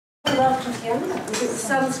Yeah, the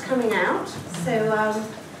sun's coming out, so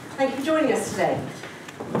thank you for joining us today.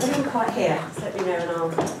 I didn't quite hear, so let me know and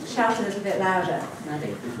I'll shout a little bit louder.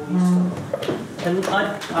 Maddie, before you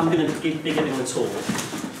start, I'm going to be giving a talk,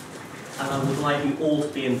 and I would like you all to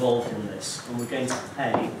be involved in this, and we're going to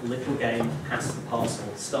play a little game, Pass the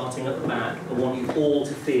Parcel, starting at the back. I want you all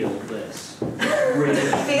to feel this. Really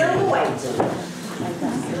feel the weight.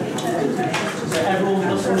 So everyone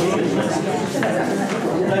must feel this.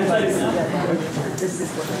 No close now.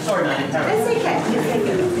 Sorry, Maddie, carry on. It's okay.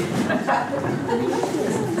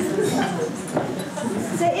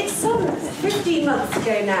 So it's some 15 months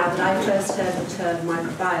ago now that I first heard the term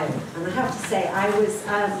microbiome, and I have to say I was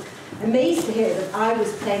amazed to hear that I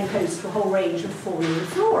was playing host to a whole range of fauna and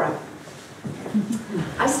flora.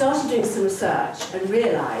 I started doing some research and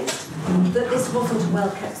realised that this wasn't a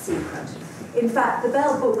well-kept secret. In fact, the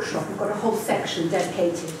Bell Bookshop have got a whole section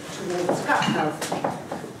dedicated towards gut health.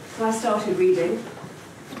 So I started reading,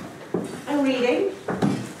 and reading,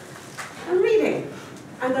 and reading,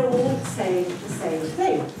 and they're all saying the same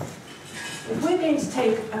thing. If we're going to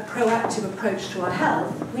take a proactive approach to our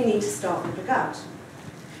health, we need to start with the gut.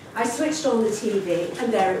 I switched on the TV,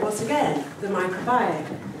 and there it was again, the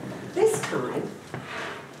microbiome. This time,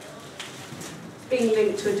 being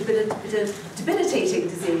linked to a debilitating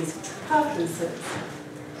disease, Parkinson's.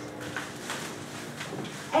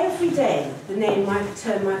 Every day, the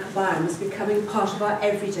term microbiome is becoming part of our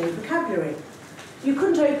everyday vocabulary. You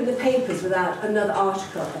couldn't open the papers without another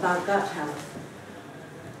article about gut health.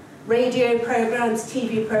 Radio programs,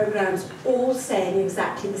 TV programs, all saying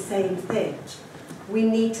exactly the same thing. We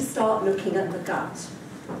need to start looking at the gut.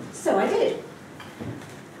 So I did.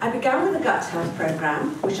 I began with the gut health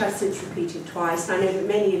program, which I've since repeated twice, and I know that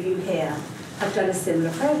many of you here have done a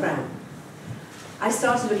similar program. I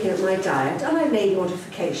started looking at my diet, and I made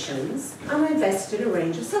modifications, and I invested in a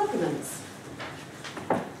range of supplements.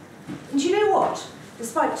 And you know what?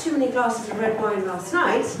 Despite too many glasses of red wine last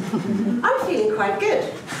night, I'm feeling quite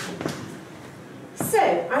good. So,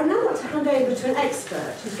 I now want to hand over to an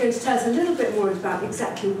expert who's going to tell us a little bit more about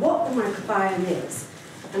exactly what the microbiome is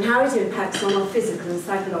and how it impacts on our physical and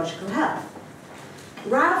psychological health.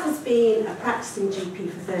 Rav has been a practicing GP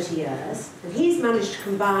for 30 years, and he's managed to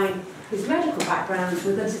combine his medical background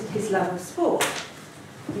with his love of sport.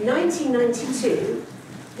 In 1992,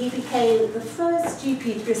 he became the first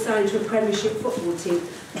GP to be assigned to a Premiership football team,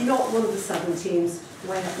 not one of the southern teams,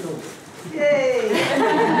 way up north. Yay!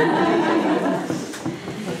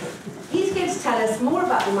 He's going to tell us more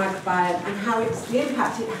about the microbiome and how the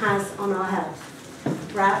impact it has on our health.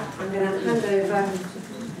 Rav, I'm going to hand over.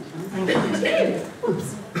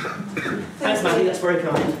 Thanks, Maddie, that's very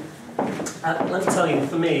kind. Let me tell you,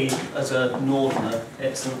 for me, as a northerner,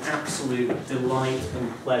 it's an absolute delight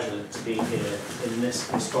and pleasure to be here in this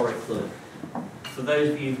historic club. For those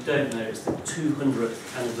of you who don't know, it's the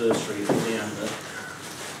 200th anniversary of Leander.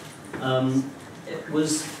 It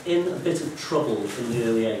was in a bit of trouble in the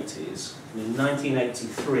early 80s. In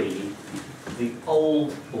 1983, the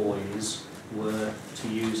old boys were, to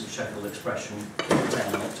use a Sheffield expression, kicked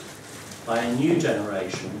out by a new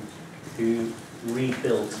generation who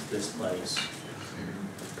rebuilt this place.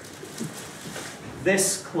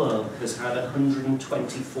 This club has had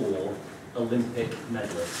 124 Olympic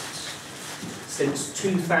medalists. Since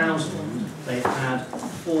 2000, they've had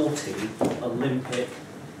 40 Olympic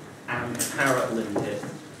and Paralympic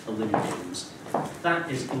Olympians. That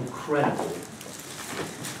is incredible.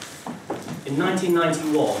 In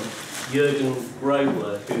 1991, Jürgen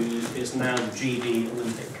Grobler, who is now the GD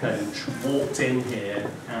Olympic coach, walked in here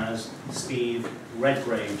as Steve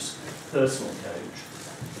Redgrave's personal coach.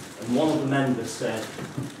 And one of the members said,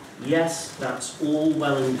 "Yes, that's all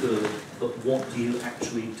well and good, but what do you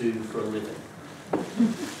actually do for a living?"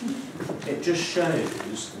 It just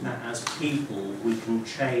shows that as people, we can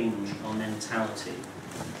change our mentality.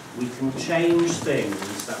 We can change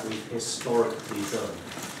things that we've historically done.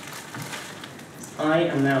 I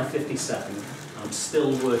am now 57, I'm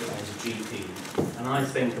still working as a GP, and I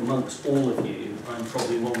think amongst all of you, I'm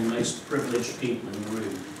probably one of the most privileged people in the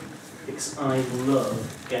room, because I love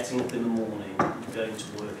getting up in the morning and going to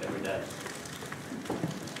work every day.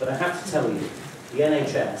 But I have to tell you, the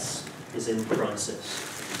NHS is in crisis.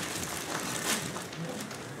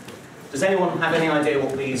 Does anyone have any idea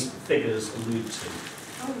what these figures allude to?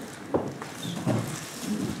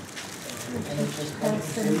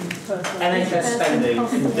 NHS spending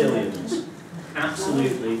in billions.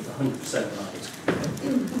 Absolutely 100% right.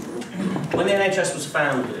 When the NHS was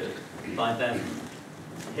founded by Ben,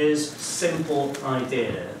 his simple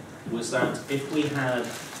idea was that if we had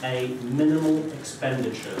a minimal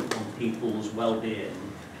expenditure on people's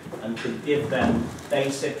well-being, and could give them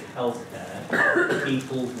basic health care,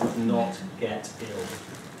 people would not get ill.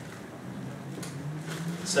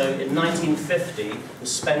 So in 1950, the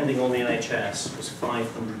spending on the NHS was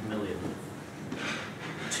 500 million.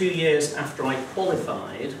 2 years after I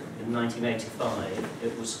qualified, in 1985,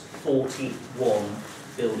 it was 41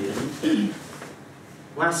 billion.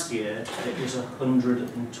 Last year, it was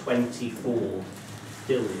 124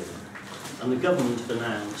 billion. And the government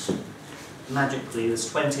announced, magically, there's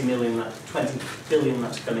 20 billion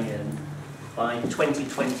that's coming in. By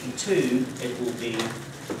 2022, it will be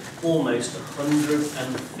almost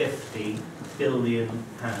 150 billion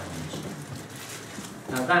pounds.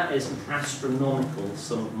 Now that is an astronomical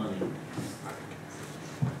sum of money.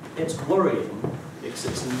 It's worrying because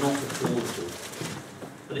it's not affordable.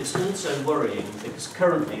 But it's also worrying because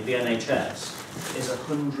currently the NHS is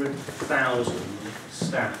 100,000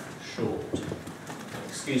 staff short.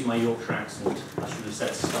 Excuse my Yorkshire accent, I should have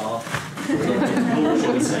said staff.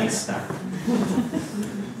 Yorkshire would say staff.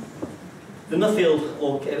 The Nuffield,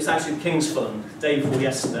 or it was actually King's Fund, the day before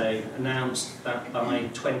yesterday, announced that by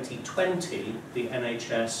 2020 the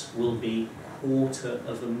NHS will be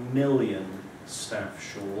 250,000 staff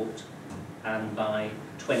short, and by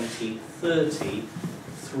 2030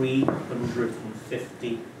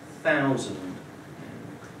 350,000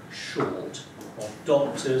 short of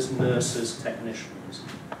doctors, nurses, technicians.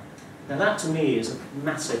 Now that to me is a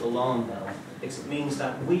massive alarm bell, because it means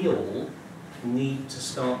that we all need to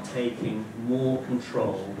start taking more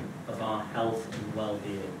control of our health and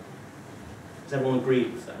well-being. Does everyone agree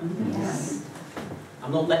with that? Yes.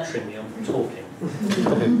 I'm not lecturing you, I'm talking.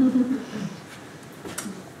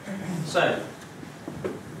 So,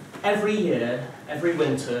 every year, every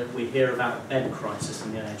winter, we hear about a bed crisis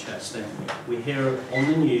in the NHS, don't we? We hear it on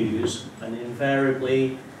the news, and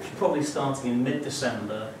invariably, probably starting in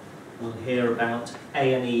mid-December, we'll hear about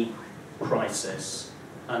A&E crisis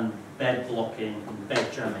and bed blocking and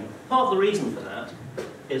bed jamming. Part of the reason for that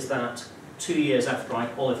is that 2 years after I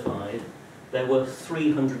qualified, there were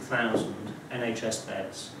 300,000 NHS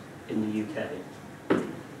beds in the UK.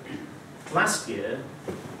 Last year,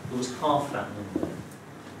 there was half that number.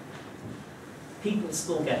 People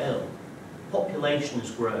still get ill. Population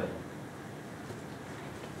is growing.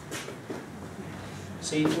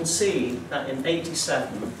 So you can see that in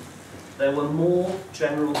 '87, there were more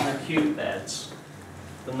general and acute beds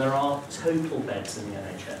than there are total beds in the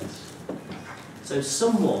NHS. So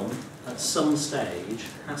someone at some stage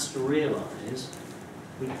has to realise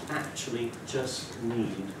we actually just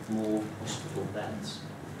need more hospital beds.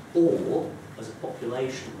 Or, as a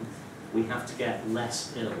population, we have to get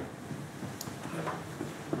less ill.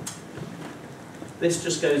 This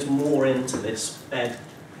just goes more into this bed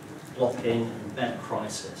blocking and bed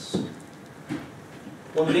crisis.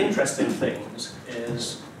 One of the interesting things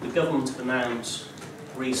is the government announced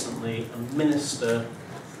recently a minister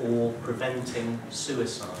for preventing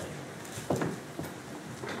suicide.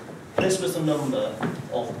 This was the number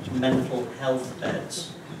of mental health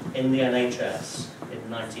beds in the NHS in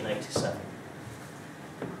 1987.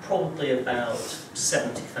 Probably about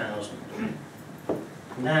 70,000.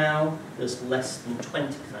 Now there's less than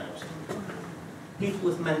 20,000. People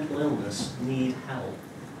with mental illness need help.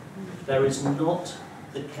 There is not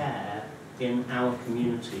the care in our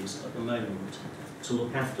communities at the moment to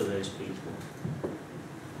look after those people.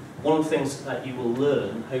 One of the things that you will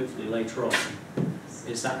learn, hopefully later on,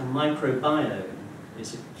 is that microbiome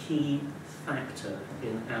is a key factor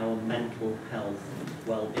in our mental health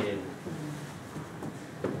well-being.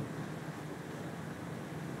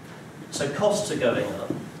 So costs are going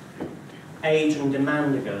up, age and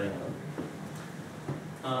demand are going up.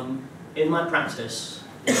 In my practice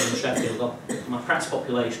in Sheffield, my practice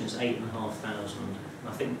population is 8,500.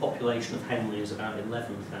 I think the population of Henley is about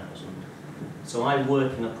 11,000. So I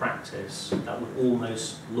work in a practice that would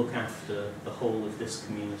almost look after the whole of this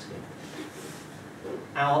community.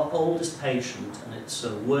 Our oldest patient, and it's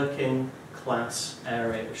a working class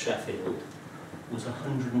area of Sheffield, was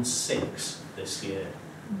 106 this year.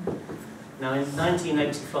 Now in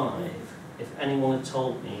 1985, if anyone had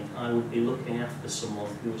told me I would be looking after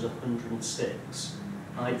someone who was 106,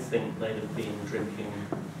 I'd think they'd have been drinking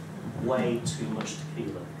way too much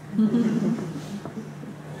tequila.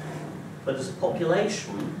 But as a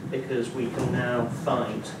population, because we can now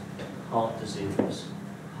fight heart disease,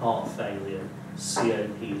 heart failure,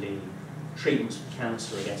 COPD, treatments for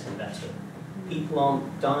cancer are getting better. People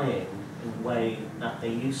aren't dying in the way that they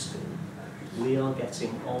used to. We are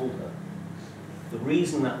getting older. The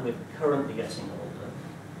reason that we're currently getting older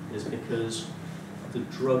is because the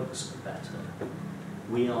drugs are better.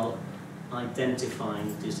 We are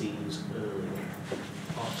identifying disease earlier.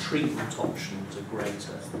 our treatment options are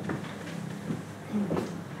greater.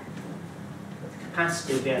 The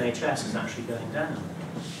capacity of the NHS is actually going down.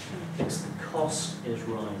 It's the cost is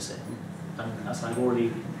rising, and as I've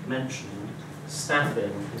already mentioned,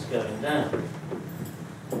 staffing is going down.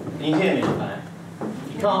 Can you hear me at the back?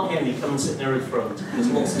 If you can't hear me, come and sit near the front. There's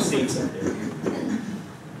lots of seats up here.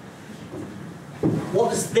 What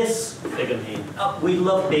does this figure mean? We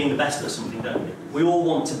love being the best at something, don't we? We all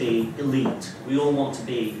want to be elite. We all want to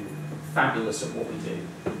be fabulous at what we do.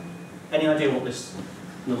 Any idea what this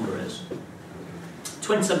number is?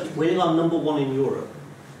 27, we are number 1 in Europe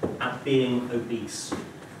at being obese.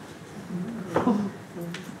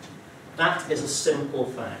 That is a simple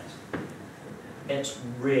fact. It's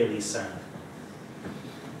really sad.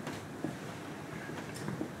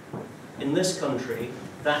 In this country,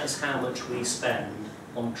 that is how much we spend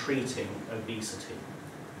on treating obesity.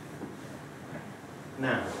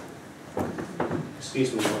 Now,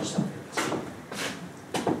 excuse me 1 second.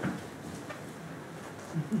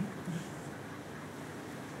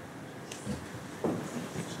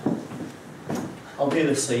 I'll do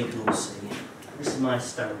this so you can all see. This is my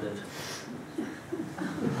standard.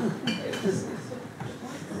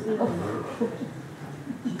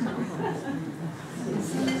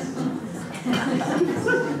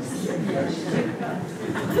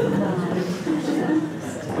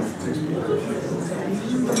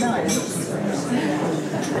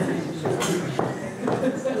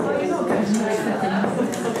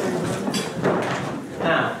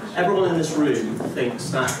 Now, everyone in this room thinks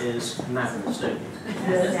that is madness, don't you?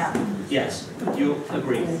 Yes, you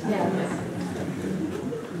agree?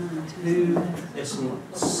 Who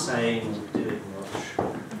isn't saying or doing much?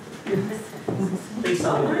 Please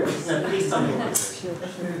tell me. No, please tell me what it is.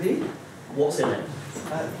 What's in it?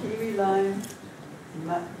 Kiwi, lime,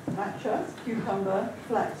 matcha, cucumber,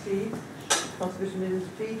 flaxseed, plus vitamins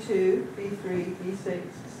B2, B3, B6,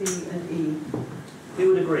 C and E. Who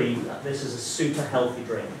would agree that this is a super healthy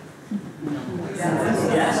drink?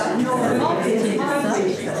 Yes?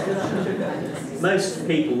 Most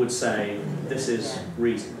people would say this is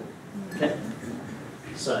reasonable. Okay?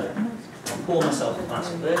 So, I'll pour myself a glass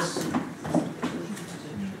of this.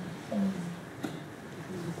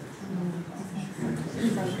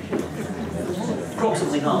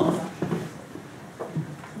 Approximately half.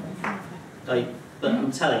 But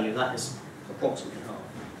I'm telling you, that is approximately half.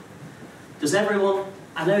 Does everyone,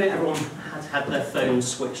 I know everyone has had their phones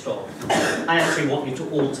switched on. I actually want you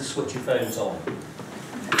all to switch your phones on.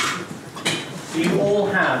 Do you all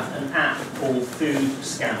have an app called Food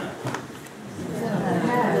Scanner?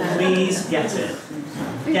 Please get it.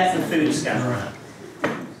 Get the Food Scanner app.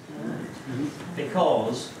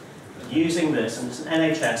 Because using this, and it's an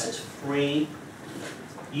NHS, it's free,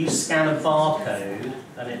 you scan a barcode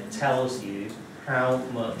and it tells you how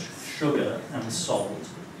much sugar and salt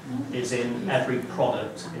is in every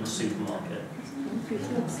product in a supermarket.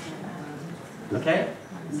 Okay?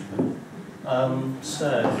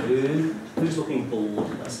 So, who's looking bored?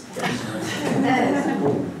 That's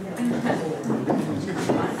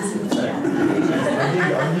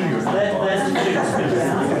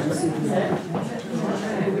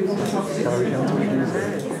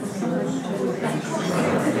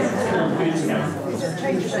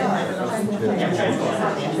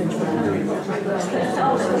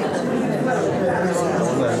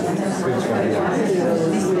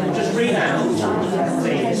just read out,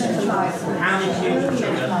 please, how many cubes of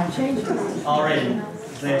sugar are in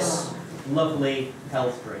this lovely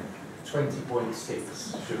health drink.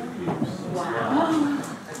 20.6 sugar cubes. Wow.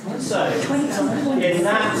 So, in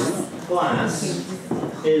that glass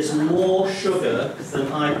is more sugar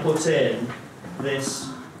than I put in this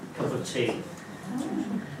cup of tea.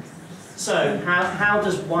 So, how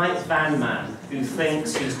does White Van Man, who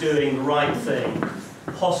thinks he's doing the right thing,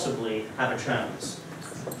 possibly have a chance?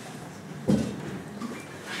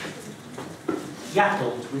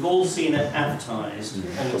 Yakult, we've all seen it advertised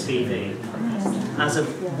on the TV as a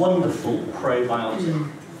wonderful probiotic.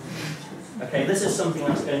 Okay, this is something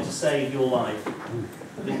that's going to save your life.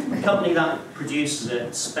 The company that produces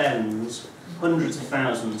it spends hundreds of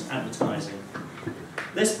thousands advertising.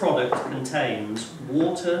 This product contains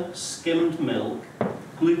water, skimmed milk,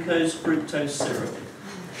 glucose fructose syrup,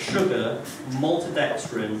 sugar,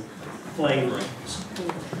 maltodextrin, flavourings.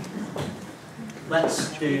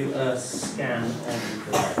 Let's do a scan on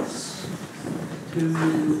this.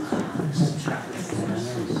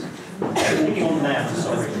 Clicking on now,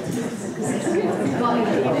 sorry.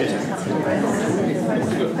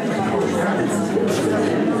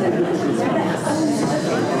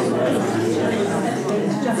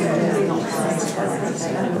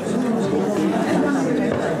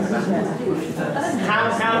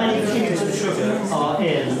 How many cubes of sugar are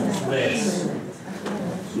in this?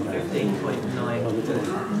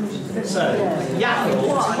 15.9. So,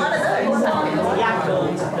 Yakult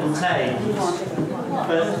contains,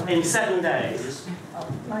 but in 7 days,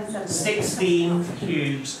 16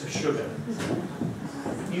 cubes of sugar.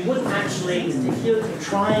 You wouldn't actually, if you're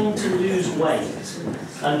trying to lose weight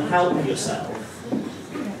and help yourself,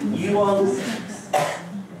 you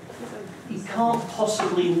can't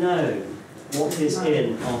possibly know what is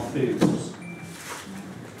in our foods.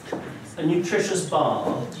 A nutritious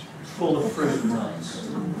bar full of fruit and nuts.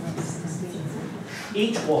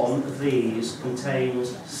 Each one of these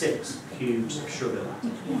contains 6 cubes of sugar.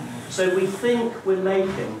 So we think we're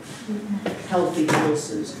making healthy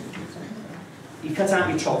choices. You cut out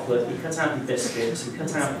your chocolate, you cut out your biscuits, you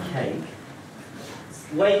cut out your cake.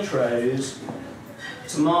 Waitrose,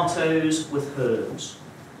 tomatoes with herbs.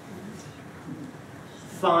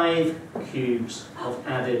 5 cubes of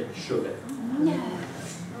added sugar.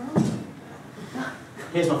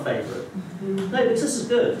 Here's my favourite. No, because this is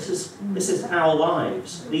good. This is our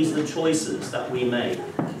lives. These are the choices that we make.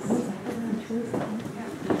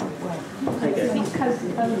 There you go.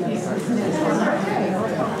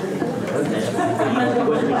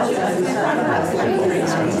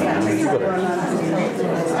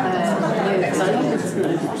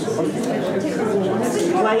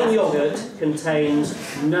 Plain yogurt contains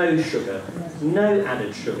no sugar, no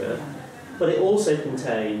added sugar, but it also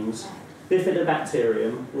contains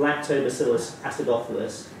Bifidobacterium, Lactobacillus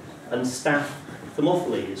acidophilus, and Staph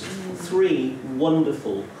Thermophilus, 3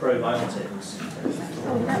 wonderful probiotics.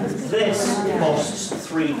 This costs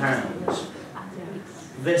 £3.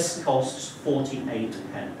 This costs 48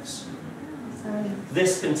 pence.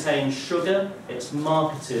 This contains sugar, it's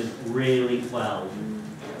marketed really well.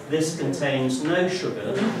 This contains no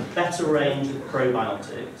sugar, better range of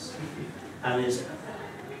probiotics, and is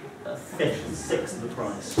a sixth of the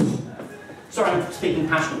price. Sorry, I'm speaking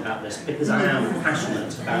passionate about this because I am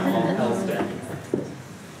passionate about our healthcare.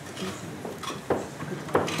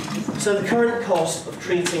 So the current cost of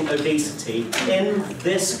treating obesity in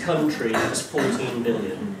this country is 14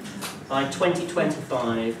 billion. By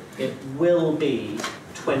 2025, it will be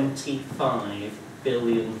 25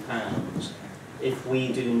 billion pounds if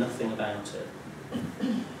we do nothing about it.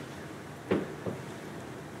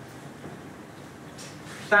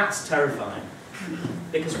 That's terrifying.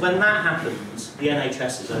 Because when that happens, the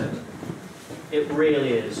NHS is over. It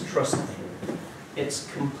really is, trust me. It's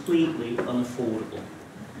completely unaffordable.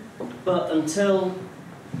 But until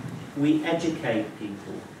we educate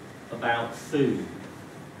people about food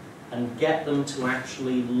and get them to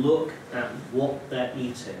actually look at what they're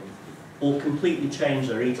eating or completely change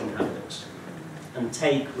their eating habits and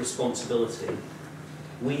take responsibility,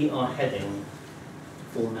 we are heading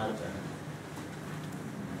for meltdown.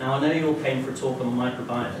 Now, I know you all came for a talk on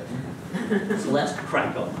microbiome, so let's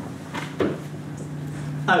crack on.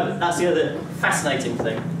 Oh, that's the other fascinating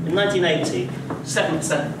thing. In 1980,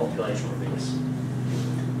 7% of the population were obese.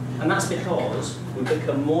 And that's because we've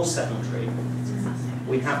become more sedentary,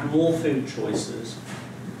 we have more food choices.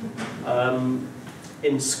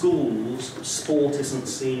 In schools, sport isn't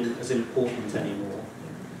seen as important anymore.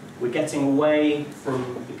 We're getting away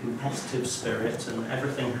from the competitive spirit and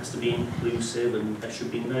everything has to be inclusive and there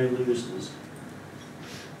should be no losers.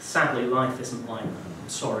 Sadly, life isn't like that. I'm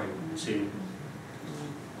sorry to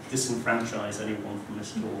disenfranchise anyone from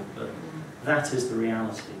this talk, but that is the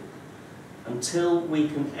reality. Until we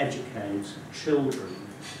can educate children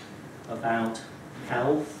about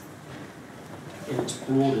health in its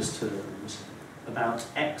broadest terms, about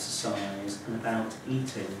exercise and about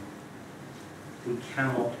eating, we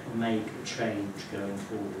cannot make a change going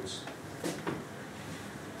forwards.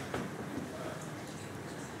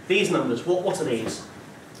 These numbers, what are these?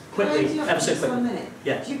 Quickly, ever so quickly.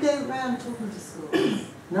 Yeah. Do you go around talking to schools?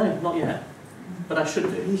 No, not yet. But I should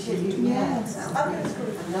do. You should, yes. I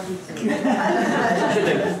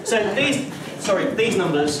should do. So these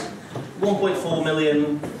numbers, 1.4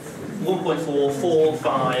 million, 1.4, 4,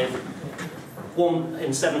 5, 1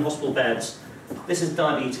 in 7 hospital beds. This is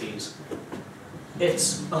diabetes.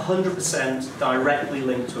 It's 100% directly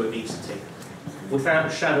linked to obesity. Without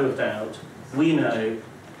a shadow of doubt, we know,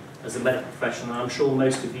 as a medical professional, I'm sure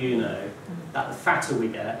most of you know, that the fatter we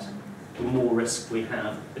get, the more risk we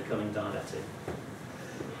have of becoming diabetic.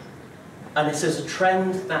 And this is a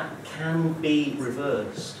trend that can be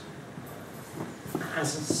reversed.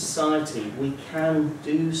 As a society, we can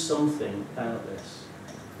do something about this.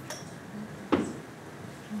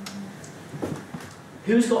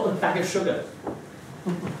 Who's got the bag of sugar?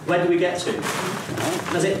 Where do we get to?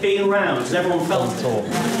 Has it been round? Has everyone felt it?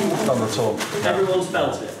 Done the talk. Everyone's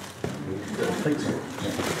felt it. Good. I think so.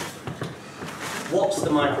 What's the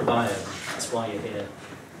microbiome? That's why you're here.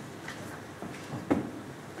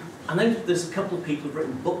 I know there's a couple of people who've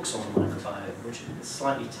written books on the microbiome, which is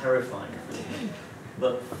slightly terrifying for me.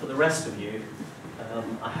 But for the rest of you,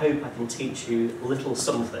 I hope I can teach you a little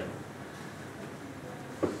something.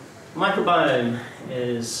 Microbiome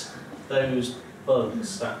is those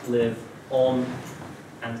bugs that live on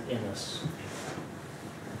and in us.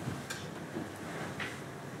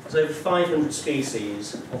 There's over 500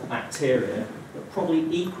 species of bacteria, but probably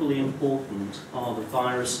equally important are the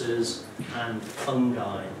viruses and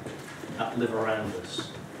fungi that live around us.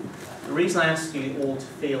 The reason I ask you all to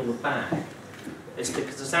feel the bag is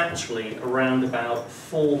because it's actually around about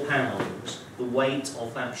 4 pounds, the weight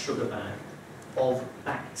of that sugar bag, of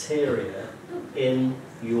bacteria in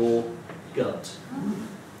your gut.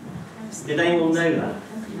 Did anyone know that?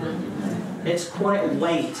 It's quite a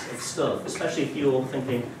weight of stuff, especially if you're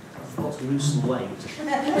thinking, I've got to lose some weight.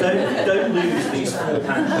 Don't lose these 4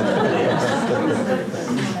 pounds.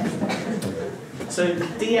 So the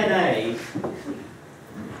DNA,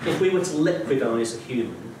 if we were to liquidise a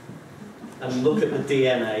human and look at the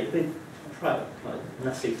DNA, quite a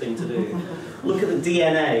nasty thing to do, look at the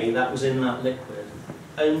DNA that was in that liquid,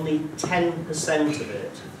 only 10% of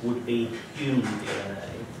it would be human DNA.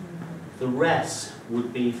 The rest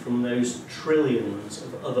would be from those trillions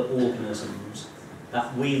of other organisms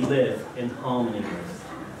that we live in harmony with.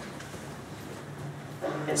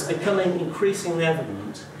 It's becoming increasingly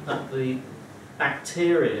evident that the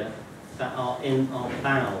bacteria that are in our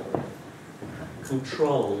bowel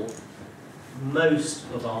control most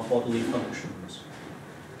of our bodily functions.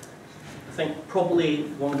 I think probably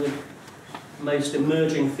one of the most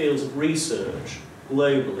emerging fields of research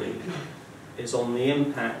globally is on the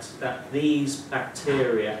impact that these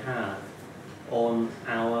bacteria have on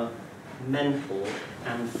our mental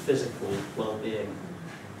and physical well-being.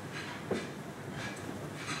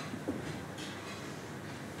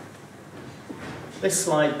 This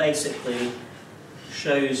slide basically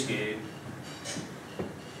shows you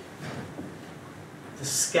the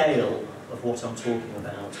scale of what I'm talking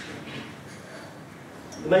about.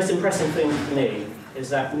 The most impressive thing for me is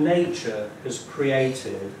that nature has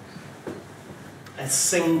created a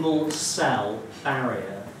single cell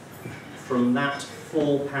barrier from that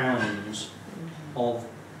 4 pounds of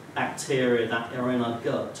bacteria that are in our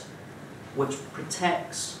gut, which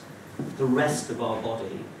protects the rest of our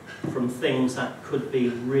body from things that could be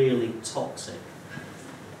really toxic.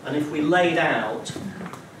 And if we laid out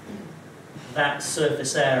that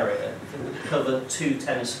surface area, it would cover 2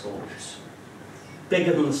 tennis courts.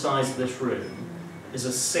 Bigger than the size of this room is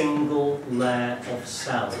a single layer of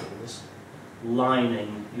cells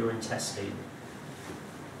lining your intestine.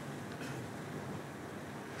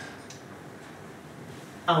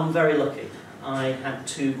 I'm very lucky. I had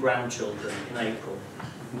 2 grandchildren in April.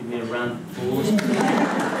 Give me a round of applause.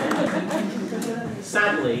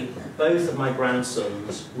 Sadly, both of my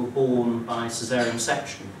grandsons were born by caesarean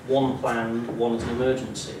section, one planned, one as an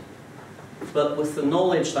emergency. But with the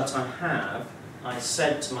knowledge that I have, I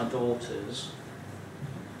said to my daughters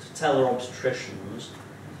to tell their obstetricians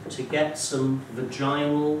to get some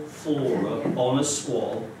vaginal flora on a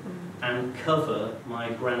swab and cover my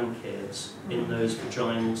grandkids in those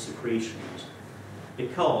vaginal secretions.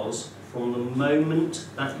 Because from the moment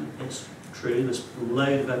that it's true, there's a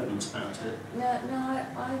load of evidence about it.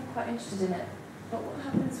 I'm quite interested in it. But what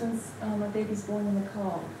happens when a baby's born in the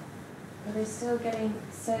car? Are they still getting...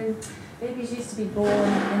 So, babies used to be born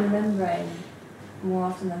in the membrane more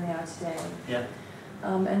often than they are today. Yeah.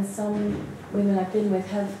 And some women I've been with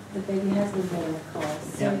the baby has been born in the car.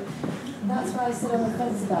 So Yeah. that's why I sit on the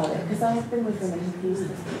fence about it, because I have been with women who've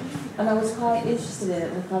used it. And I was quite interested in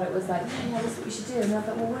it and thought it was like, yeah, that's what we should do. And I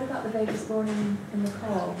thought, well, what about the babies born in the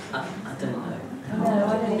car? I don't know. No,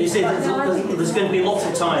 I don't. You see, there's going to be lots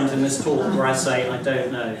of times in this talk where I say, I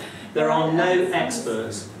don't know. There are no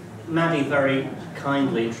experts. Maddie very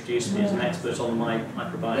kindly introduced me as an expert on the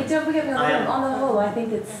microbiome. But don't forget me, on the whole, I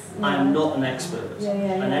think it's... I am not an expert.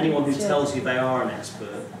 And anyone who sure. tells you they are an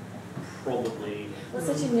expert probably... Well,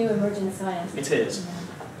 it's such a new emerging science. It is.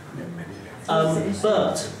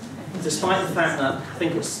 But despite the fact that I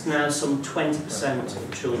think it's now some 20%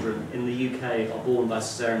 of children in the UK are born by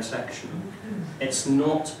caesarean section, it's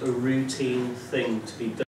not a routine thing to be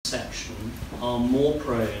done. Section are more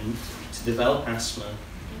prone to develop asthma,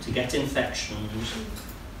 to get infections,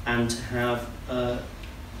 and to have a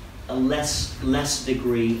less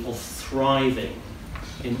degree of thriving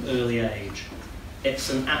in early age.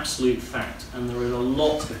 It's an absolute fact, and there are a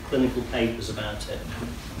lot of clinical papers about it.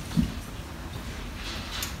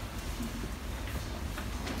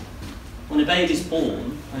 When a baby's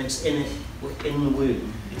born and it's in the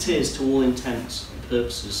womb, it is, to all intents and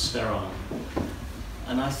purposes, sterile.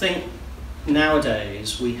 And I think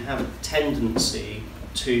nowadays we have a tendency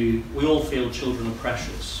to, we all feel children are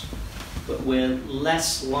precious, but we're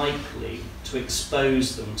less likely to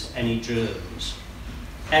expose them to any germs.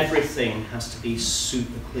 Everything has to be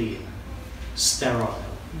super clean, sterile.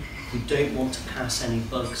 We don't want to pass any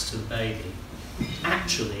bugs to the baby.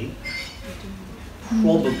 Actually,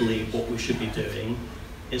 probably what we should be doing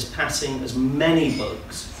is passing as many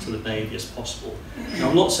bugs to the baby as possible. Now,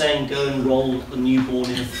 I'm not saying go and roll a newborn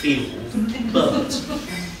in a field, but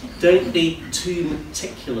don't be too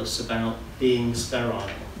meticulous about being sterile,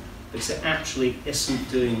 because it actually isn't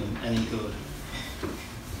doing them any good.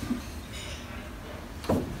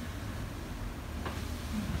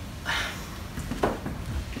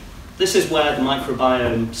 This is where the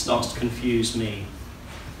microbiome starts to confuse me.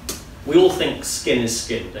 We all think skin is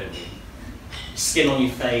skin, don't we? Skin on your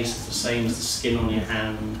face is the same as the skin on your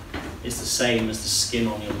hand, is the same as the skin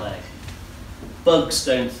on your leg. Bugs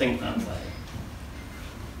don't think that way.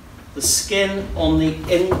 The skin on the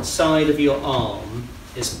inside of your arm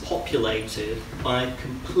is populated by a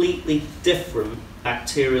completely different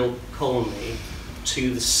bacterial colony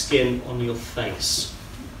to the skin on your face.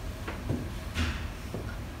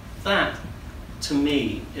 That, to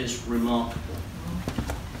me, is remarkable.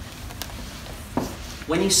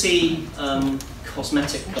 When you see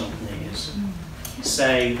cosmetic companies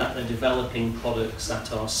say that they're developing products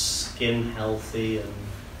that are skin healthy and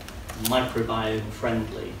microbiome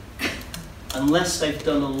friendly, unless they've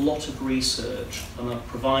done a lot of research and are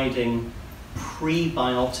providing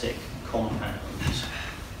prebiotic compounds,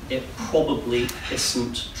 it probably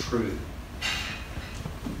isn't true.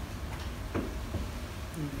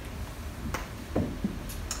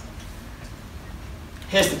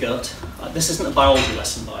 Here's the gut. This isn't a biology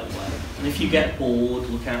lesson, by the way. And if you get bored,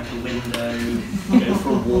 look out the window, go for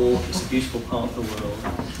a walk. It's a beautiful part of the world.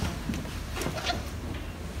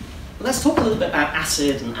 But let's talk a little bit about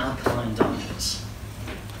acid and alkaline diets.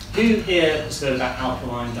 Who here has heard about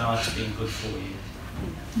alkaline diets being good for you?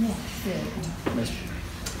 Yes.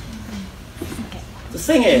 The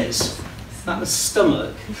thing is that the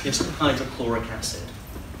stomach is hydrochloric acid.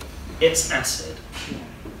 It's acid.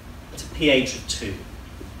 It's a pH of 2.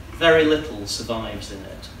 Very little survives in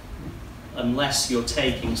it, unless you're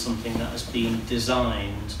taking something that has been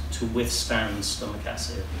designed to withstand stomach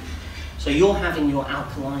acid. So you're having your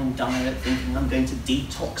alkaline diet, thinking, I'm going to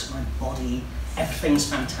detox my body, everything's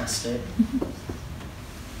fantastic.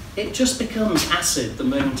 It just becomes acid the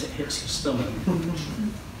moment it hits your stomach.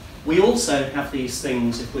 We also have these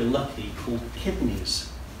things, if we're lucky, called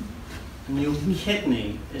kidneys. And your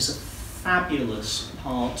kidney is a fabulous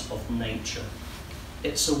part of nature.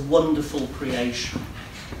 It's a wonderful creation,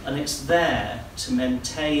 and it's there to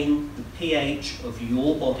maintain the pH of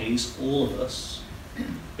your bodies, all of us,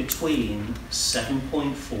 between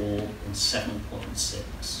 7.4 and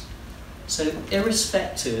 7.6. So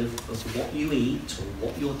irrespective of what you eat or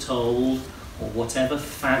what you're told, or whatever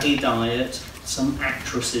faddy diet some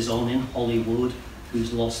actress is on in Hollywood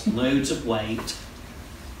who's lost loads of weight,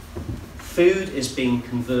 food is being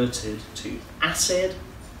converted to acid,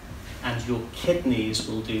 and your kidneys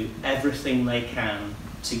will do everything they can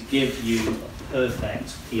to give you a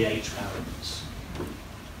perfect pH balance.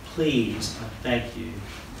 Please, I beg you,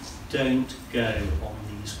 don't go on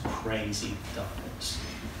these crazy diets.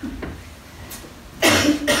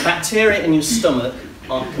 Bacteria in your stomach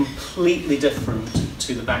are completely different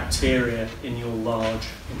to the bacteria in your large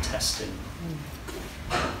intestine.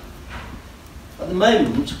 At the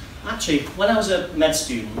moment, actually, when I was a med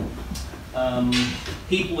student,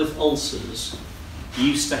 people with ulcers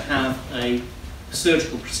used to have a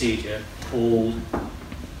surgical procedure called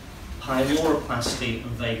pyloroplasty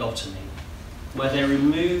and vagotomy, where they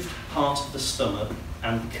removed part of the stomach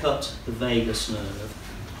and cut the vagus nerve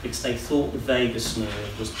because they thought the vagus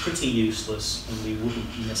nerve was pretty useless and we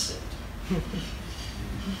wouldn't miss it.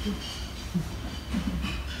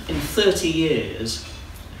 In 30 years,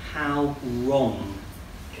 how wrong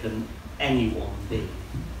can anyone be?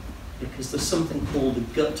 Because there's something called the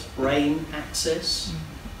gut-brain axis,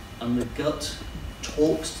 and the gut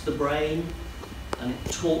talks to the brain, and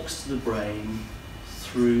it talks to the brain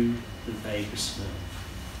through the vagus nerve.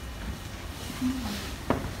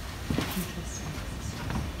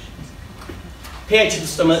 pH of the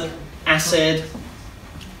stomach, acid.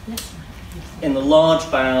 In the large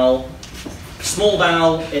bowel, small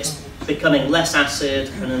bowel, it's becoming less acid,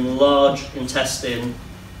 and in the large intestine,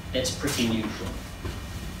 it's pretty neutral.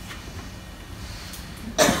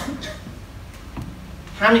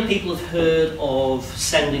 How many people have heard of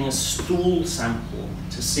sending a stool sample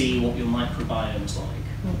to see what your microbiome's like?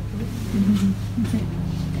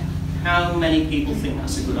 How many people think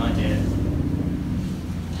that's a good idea?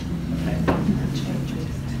 Okay.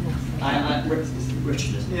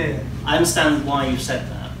 Richard is. Yeah. I understand why you said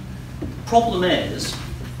that. Problem is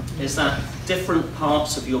that different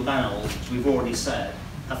parts of your bowel, as we've already said,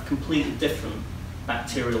 have completely different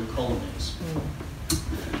bacterial colonies.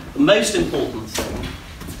 The most important thing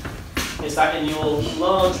is that in your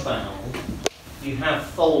large bowel, you have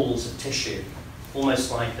folds of tissue,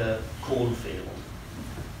 almost like a cornfield.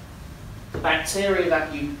 The bacteria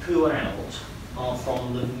that you poo out are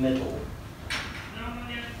from the middle.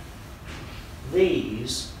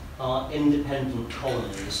 These are independent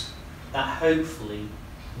colonies that hopefully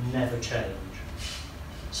never change.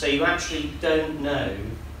 So you actually don't know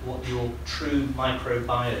what your true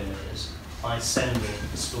microbiome is by sending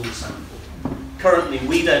a stool sample. Currently,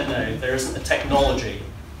 we don't know. There isn't a technology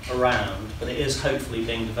around, but it is hopefully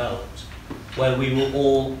being developed, where we will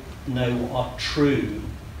all know what our true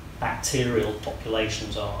bacterial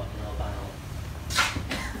populations are in our bowel.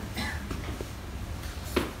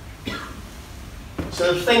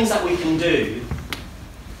 So the things that we can do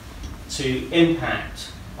to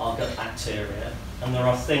impact our gut bacteria, and there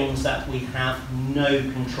are things that we have no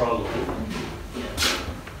control over.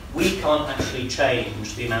 We can't actually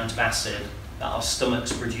change the amount of acid that our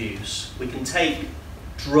stomachs produce. We can take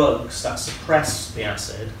drugs that suppress the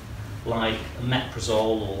acid, like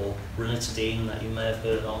omeprazole or ranitidine that you may have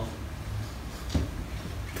heard of.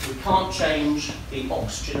 We can't change the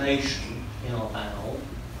oxygenation in our bowel.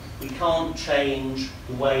 We can't change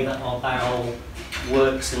the way that our bowel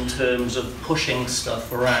works in terms of pushing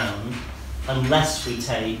stuff around unless we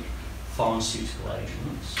take pharmaceutical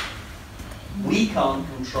agents. We can't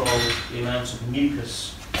control the amount of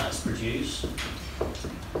mucus that's produced.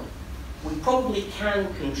 We probably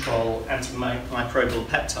can control antimicrobial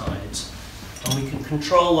peptides, and we can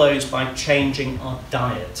control those by changing our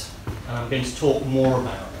diet. And I'm going to talk more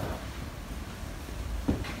about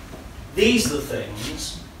that. These are the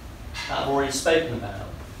things that I've already spoken about.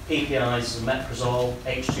 PPIs and omeprazole,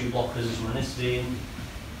 H2 blockers, ranitidine,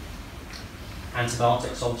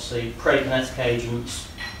 antibiotics obviously, prokinetic agents,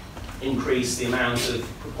 increase the amount of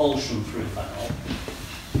propulsion through the bowel.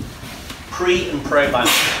 Pre and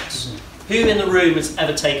probiotics. Who in the room has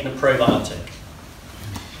ever taken a probiotic?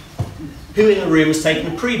 Who in the room has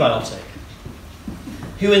taken a prebiotic?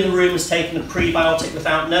 Who in the room has taken a prebiotic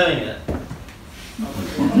without knowing it?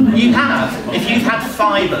 You have. If you've had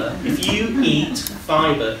fibre, if you eat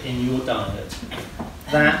fibre in your diet,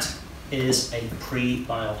 that is a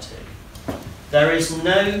prebiotic. There is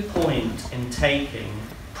no point in taking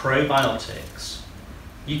probiotics.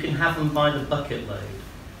 You can have them by the bucket load.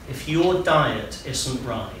 If your diet isn't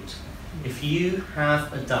right, if you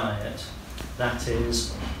have a diet that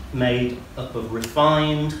is made up of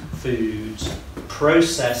refined foods,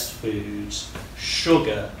 processed foods,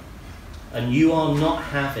 sugar, and you are not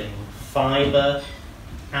having fibre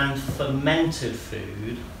and fermented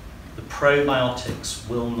food, the probiotics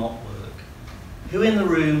will not work. Who in the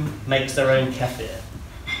room makes their own kefir?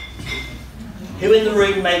 Who in the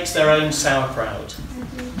room makes their own sauerkraut?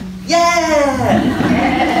 Yeah!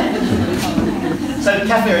 So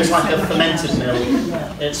kefir is like a fermented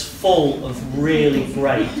milk. It's full of really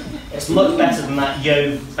great. It's much better than that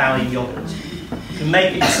Yo Valley yogurt. You can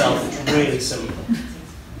make it yourself. It's really simple.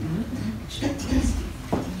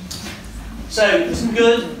 So there's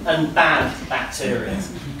good and bad bacteria.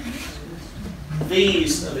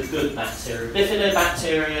 These are the good bacteria: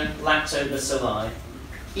 bifidobacteria, lactobacilli,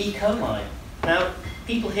 E. coli. Now,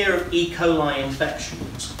 people hear of E. coli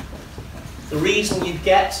infections. The reason you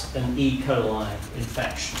get an E. coli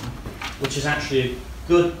infection, which is actually a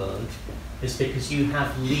good bug, is because you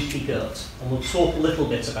have leaky gut. And we'll talk a little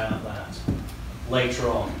bit about that later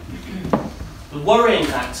on. The worrying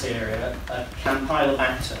bacteria are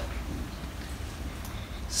Campylobacter,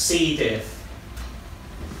 C. diff,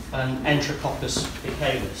 and Enterococcus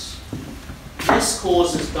faecalis. This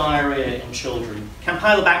causes diarrhea in children.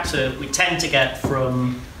 Campylobacter we tend to get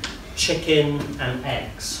from chicken and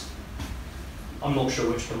eggs. I'm not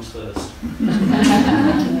sure which comes first.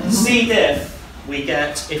 C. diff we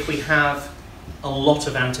get if we have a lot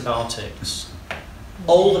of antibiotics.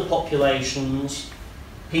 Older populations,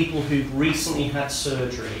 people who've recently had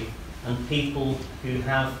surgery, and people who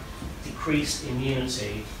have decreased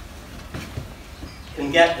immunity can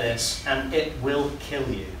get this, and it will kill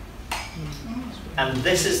you. And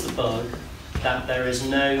this is the bug that there is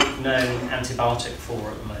no known antibiotic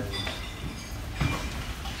for at the moment.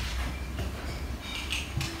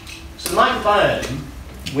 So the microbiome,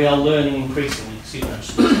 we are learning increasingly.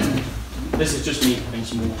 This is just me having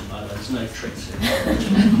some water, by the way, there's no tricks here.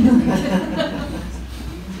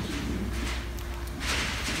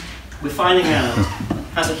 We're finding out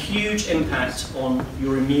has a huge impact on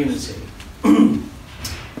your immunity.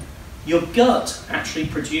 Your gut actually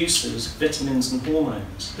produces vitamins and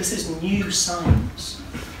hormones. This is new science.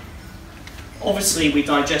 Obviously, we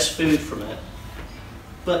digest food from it,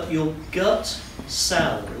 but your gut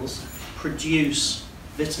cells produce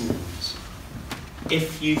vitamins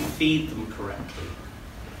if you feed them correctly.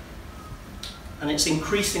 And it's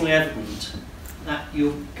increasingly evident that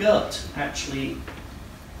your gut actually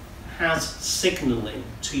has signalling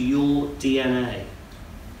to your DNA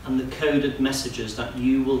and the coded messages that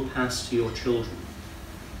you will pass to your children.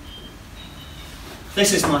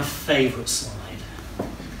 This is my favourite slide.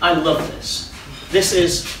 I love this. This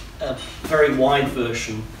is a very wide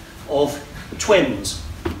version of twins.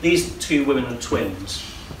 These two women are twins.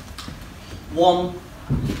 One,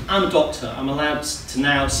 I'm a doctor, I'm allowed to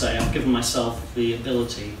now say, I've given myself the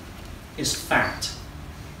ability, is fat.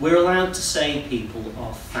 We're allowed to say people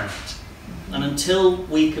are fat. And until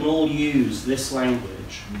we can all use this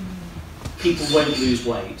language, people won't lose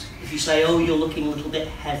weight. If you say, oh, you're looking a little bit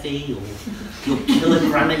heavy, or you're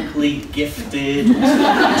kilogrammically gifted,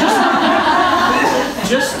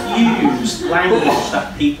 just use language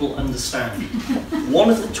that people understand. One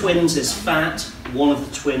of the twins is fat, one of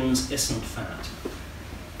the twins isn't fat.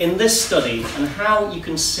 In this study, and how you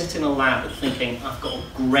can sit in a lab thinking, I've got a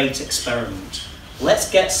great experiment. Let's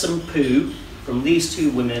get some poo from these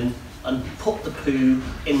two women and put the poo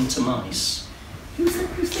into mice. Who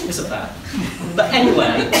thinks of that? But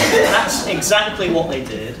anyway, that's exactly what they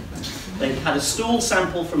did. They had a stool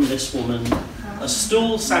sample from this woman, a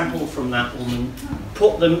stool sample from that woman,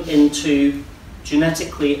 put them into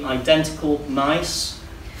genetically identical mice,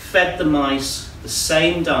 fed the mice the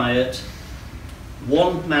same diet.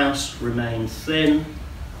 One mouse remained thin,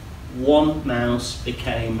 one mouse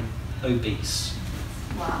became obese.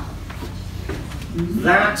 Wow.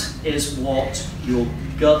 That is what your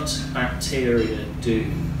gut bacteria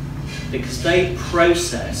do, because they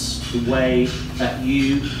process the way that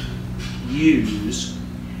you use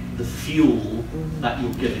the fuel that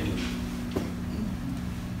you're giving them.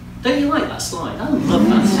 Don't you like that slide? I love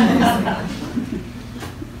that slide.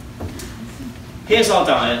 Here's our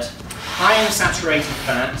diet. High in saturated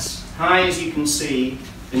fats, high as you can see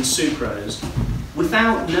in sucrose,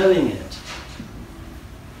 without knowing it.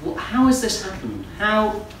 Well, how has this happened?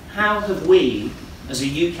 How have we, as a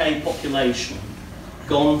UK population,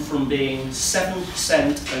 gone from being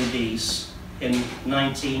 7% obese in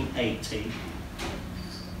 1980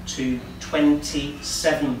 to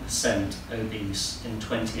 27% obese in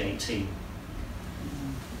 2018?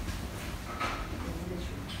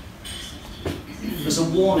 There's a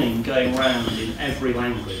warning going around in every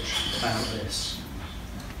language about this.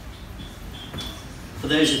 For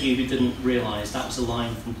those of you who didn't realise, that was a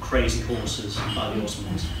line from Crazy Horses by the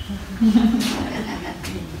Osmonds.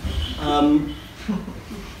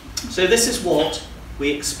 So this is what we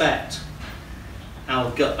expect our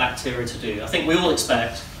gut bacteria to do. I think we all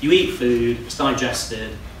expect you eat food, it's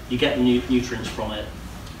digested, you get the nutrients from it.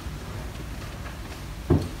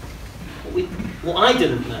 What I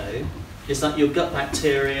didn't know is that your gut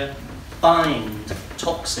bacteria bind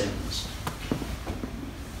toxins.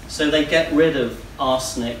 So they get rid of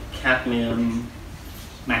arsenic, cadmium,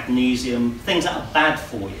 magnesium, things that are bad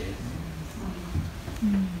for you.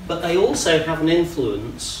 But they also have an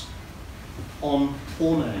influence on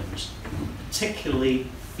hormones, particularly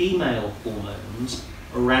female hormones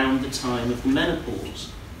around the time of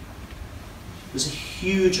menopause. There's a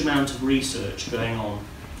huge amount of research going on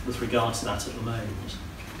with regard to that at the moment.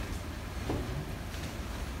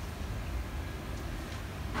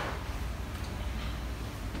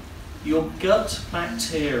 Your gut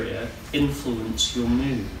bacteria influence your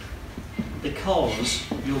mood because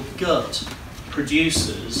your gut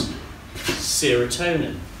produces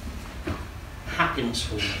serotonin, happiness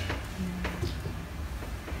hormone.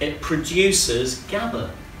 It produces GABA,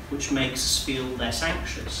 which makes us feel less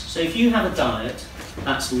anxious. So if you have a diet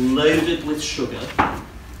that's loaded with sugar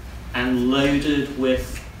and loaded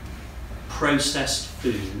with processed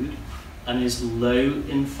food and is low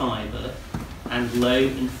in fibre and low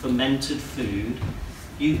in fermented food,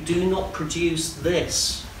 you do not produce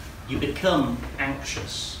this. You become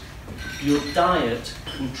anxious. Your diet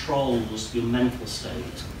controls your mental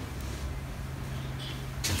state.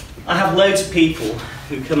 I have loads of people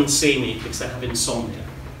who come and see me because they have insomnia.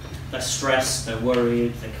 They're stressed, they're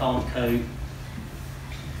worried, they can't cope.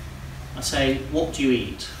 I say, what do you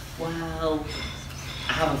eat? Well,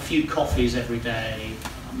 I have a few coffees every day.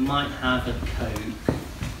 I might have a Coke.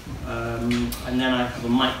 And then I have a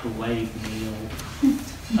microwave meal.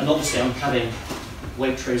 And obviously I'm having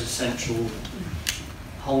Waitrose Essential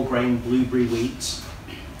whole grain blueberry wheats.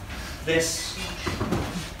 That's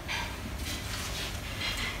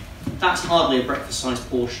hardly a breakfast-sized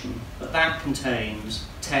portion, but that contains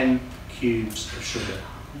 10 cubes of sugar.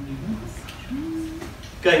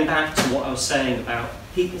 Going back to what I was saying about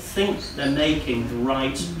people think they're making the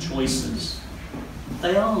right choices.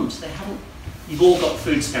 They aren't, they haven't. You've all got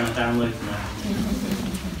Food Scanner downloaded now.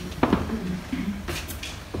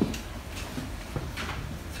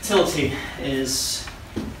 Fertility is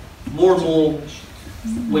more and more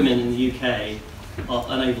women in the UK are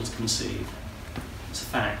unable to conceive. It's a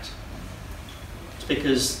fact. It's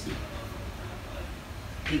because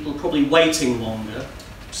people are probably waiting longer,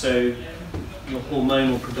 so your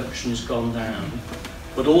hormonal production has gone down,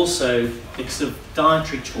 but also because of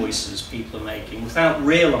dietary choices people are making. Without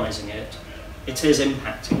realising it, it is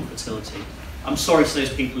impacting fertility. I'm sorry to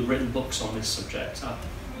those people who've written books on this subject.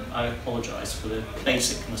 I apologise for the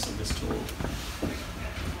basicness of this talk.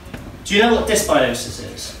 Do you know what dysbiosis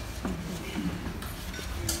is?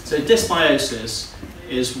 So dysbiosis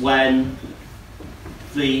is when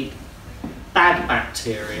the bad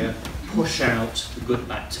bacteria push out the good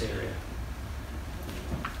bacteria.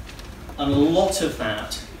 And a lot of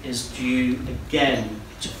that is due, again,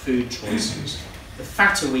 to food choices. The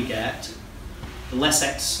fatter we get, the less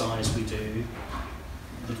exercise we do,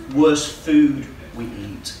 the worse food we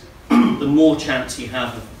eat, the more chance you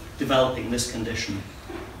have of developing this condition.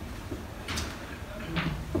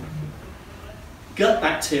 Gut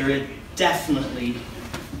bacteria definitely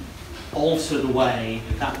alter the way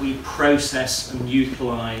that we process and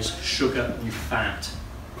utilise sugar and fat.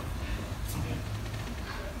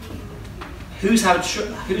 Who's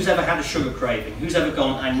ever had a sugar craving? Who's ever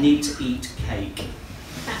gone, I need to eat cake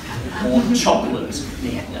or chocolate?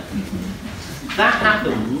 That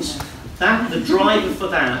happens. The driver for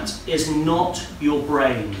that is not your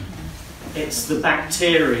brain. It's the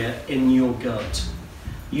bacteria in your gut.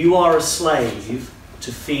 You are a slave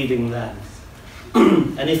to feeding them.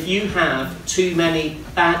 And if you have too many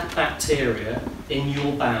bad bacteria in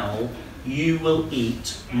your bowel, you will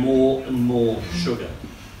eat more and more sugar.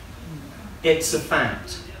 It's a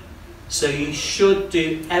fact. So you should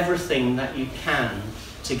do everything that you can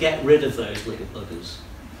to get rid of those little buggers,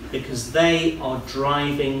 because they are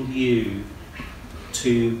driving you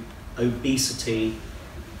to obesity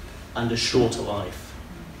and a shorter life.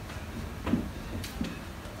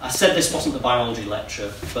 I said this wasn't a biology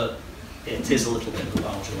lecture, but it is a little bit of a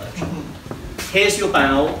biology lecture. Here's your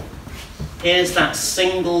bowel. Here's that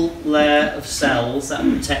single layer of cells that are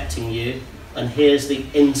protecting you, and here's the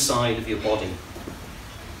inside of your body.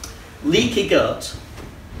 Leaky gut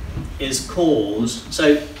is caused,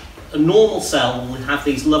 so a normal cell will have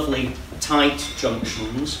these lovely tight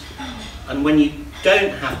junctions, and when you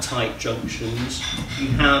don't have tight junctions, you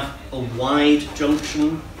have a wide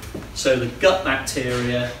junction, so the gut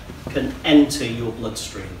bacteria can enter your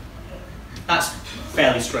bloodstream. That's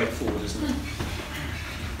fairly straightforward, isn't it?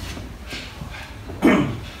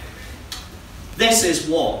 This is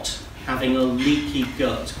what having a leaky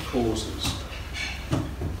gut causes.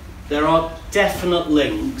 There are definite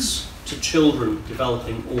links to children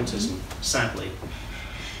developing autism, sadly.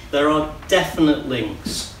 There are definite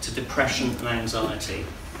links to depression and anxiety.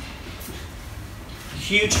 A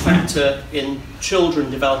huge factor in children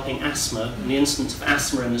developing asthma, and the incidence of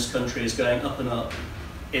asthma in this country is going up and up,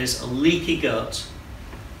 is a leaky gut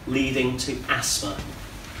leading to asthma.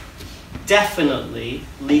 Definitely,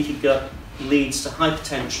 leaky gut leads to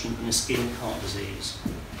hypertension and ischemic heart disease.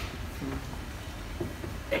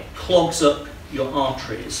 It clogs up your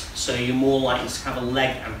arteries, so you're more likely to have a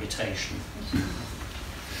leg amputation.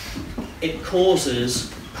 It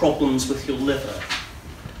causes problems with your liver.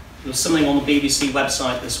 There was something on the BBC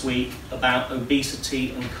website this week about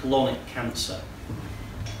obesity and colonic cancer.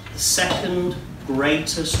 The second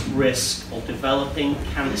greatest risk of developing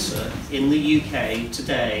cancer in the UK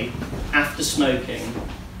today after smoking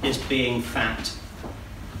is being fat.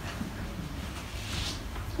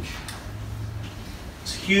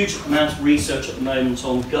 There's a huge amount of research at the moment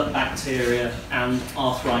on gut bacteria and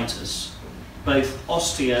arthritis, both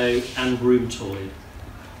osteo and rheumatoid.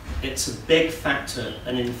 It's a big factor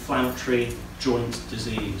in inflammatory joint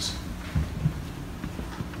disease.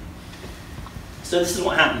 So this is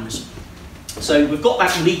what happens. So we've got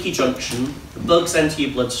that leaky junction, the bugs enter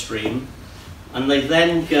your bloodstream, and they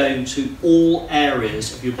then go to all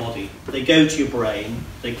areas of your body. They go to your brain,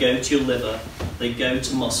 they go to your liver, they go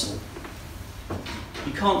to muscle.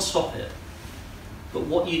 You can't stop it. But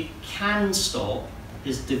what you can stop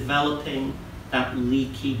is developing that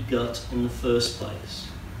leaky gut in the first place.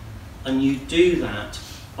 And you do that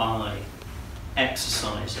by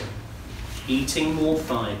exercising, eating more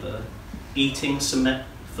fibre, eating some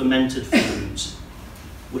fermented foods,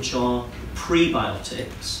 which are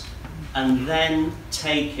prebiotics, and then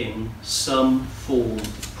taking some form of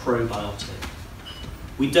probiotic.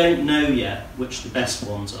 We don't know yet which the best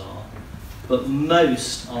ones are, but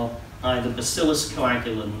most are either Bacillus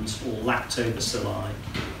coagulans or lactobacilli,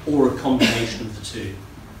 or a combination of the two.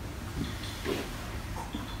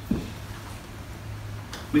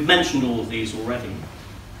 We've mentioned all of these already.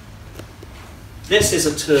 This is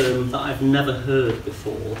a term that I've never heard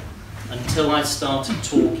before until I started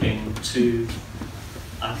talking to,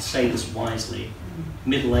 I say this wisely,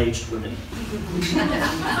 middle-aged women.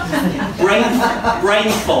 Brain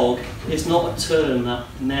fog is not a term that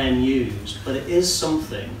men use, but it is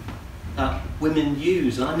something that women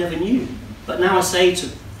use, and I never knew. But now I say to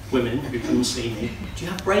women who couldn't see me, do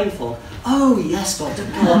you have brain fog? Oh yes, Dr.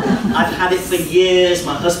 Clark, I've had it for years,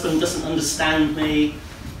 my husband doesn't understand me.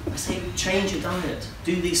 I say, change your diet,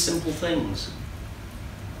 do these simple things.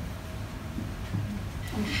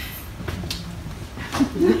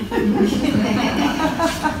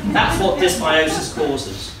 That's what dysbiosis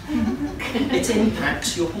causes. It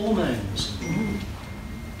impacts your hormones.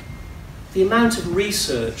 The amount of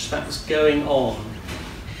research that is going on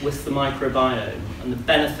with the microbiome and the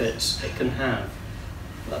benefits it can have.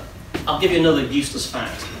 I'll give you another useless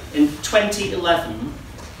fact. In 2011,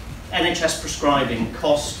 NHS prescribing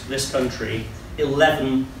cost this country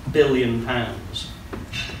 £11 billion. In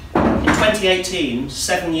 2018,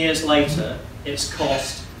 7 years later, it's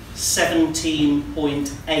cost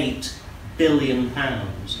 £17.8 billion.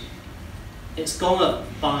 It's gone up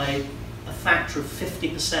by a factor of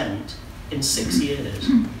 50% in 6 years.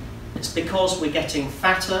 It's because we're getting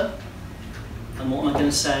fatter, and what am I going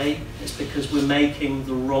to say? It's because we're making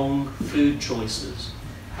the wrong food choices.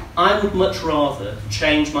 I would much rather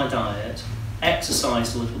change my diet,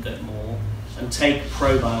 exercise a little bit more, and take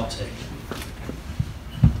probiotic,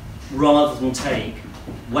 rather than take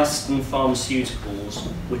Western pharmaceuticals,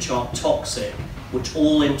 which are toxic, which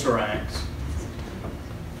all interact.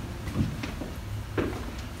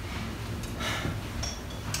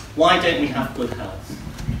 Why don't we have good health?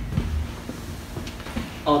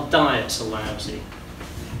 Our diets are lousy.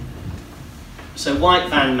 So white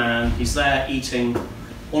van man, he's there eating,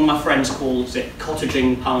 one of my friends calls it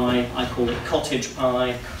cottaging pie, I call it cottage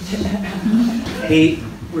pie. He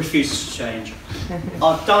refuses to change.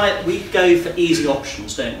 Our diet, we go for easy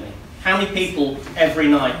options, don't we? How many people every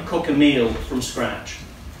night cook a meal from scratch?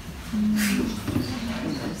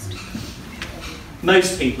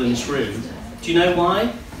 Most people in this room. Do you know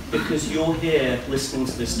why? Because you're here listening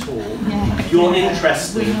to this talk. You're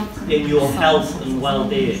interested in your health and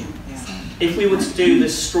well-being. If we were to do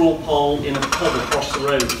this straw poll in a pub across the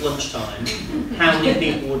road at lunchtime, how many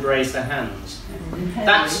people would raise their hands?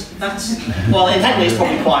 That's well, in Henley it's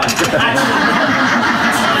probably quiet.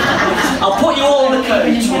 I'll put you all in the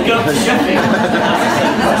coach, we'll go up to Sheffield.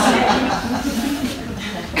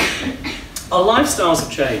 Our lifestyles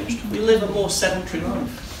have changed. We live a more sedentary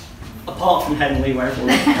life. Apart from Henley, where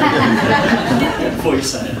everyone before you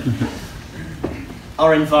say it.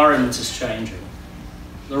 Our environment is changing.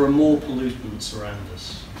 There are more pollutants around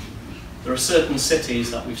us. There are certain cities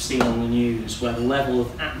that we've seen on the news where the level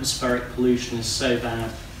of atmospheric pollution is so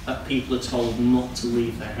bad that people are told not to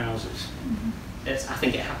leave their houses. I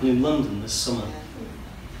think it happened in London this summer.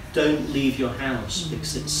 Don't leave your house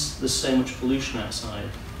because there's so much pollution outside.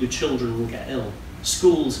 Your children will get ill.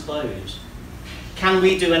 Schools close. Can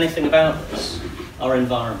we do anything about this, our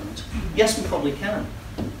environment? Yes, we probably can,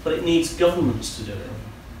 but it needs governments to do it.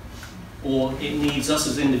 Or it needs us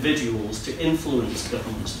as individuals to influence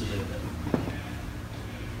governments to do it.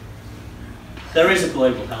 There is a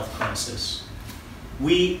global health crisis.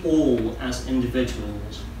 We all, as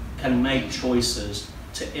individuals, can make choices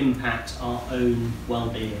to impact our own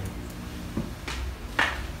well-being.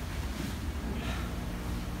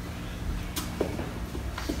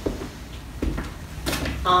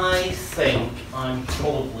 I think I'm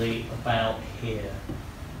probably about here.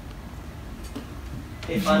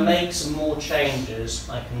 If I make some more changes,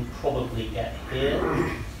 I can probably get here.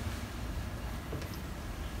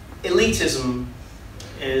 Elitism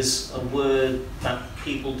is a word that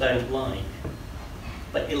people don't like,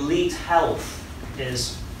 but elite health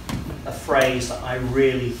is a phrase that I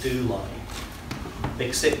really do like,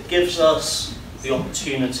 because it gives us the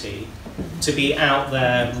opportunity to be out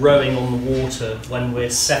there rowing on the water when we're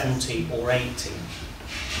 70 or 80,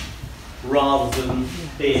 rather than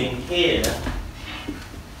being here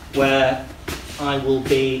where I will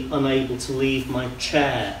be unable to leave my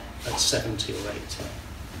chair at 70 or 80.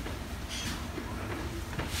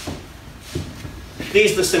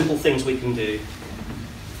 These are the simple things we can do.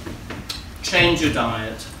 Change your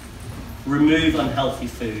diet, remove unhealthy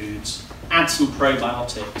foods, add some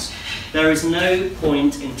probiotics. There is no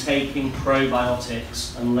point in taking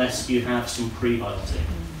probiotics unless you have some prebiotic.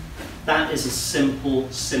 That is a simple,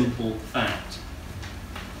 simple fact.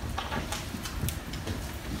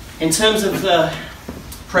 In terms of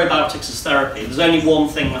probiotics as therapy, there's only one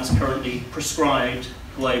thing that's currently prescribed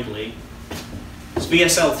globally. It's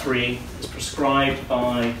BSL-3. It's prescribed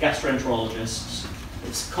by gastroenterologists.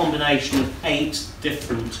 It's a combination of 8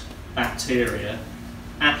 different bacteria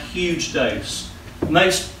at huge dose.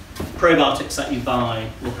 Most probiotics that you buy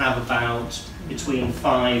will have about between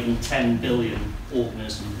 5 and 10 billion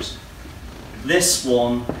organisms. This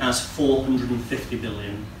one has 450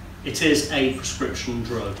 billion. It is a prescription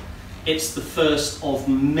drug. It's the first of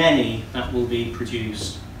many that will be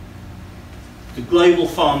produced. The global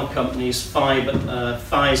pharma companies,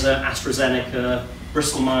 Pfizer, AstraZeneca,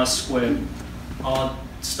 Bristol Myers Squibb, are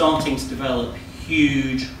starting to develop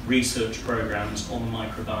huge research programs on the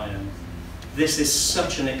microbiome. This is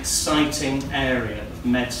such an exciting area of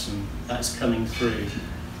medicine that's coming through.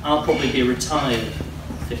 I'll probably be retired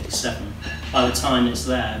at 57 by the time it's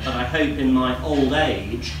there, but I hope in my old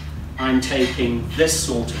age I'm taking this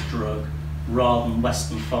sort of drug rather than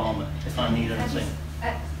Western pharma if I need anything. You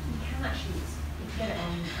can actually get it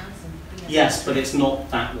on Amazon. Yes, but it's not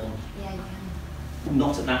that one. Yeah, you can.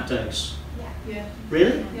 Not at that dose. Yeah.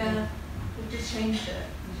 Really? Yeah. They've just changed it.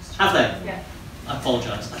 Have they? Yeah. I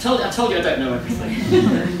apologise. I told you I don't know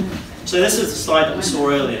everything. So this is the slide that we saw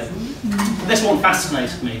earlier. This one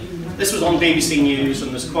fascinated me. This was on BBC News,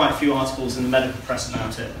 and there's quite a few articles in the medical press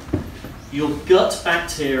about it. Your gut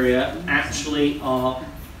bacteria actually are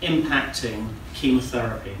impacting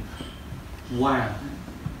chemotherapy. Wow.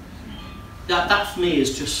 That for me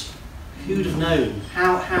is just, who'd have known?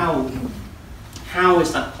 How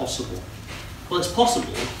is that possible? Well, it's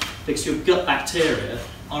possible because your gut bacteria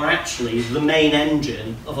are actually the main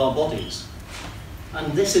engine of our bodies.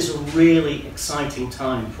 And this is a really exciting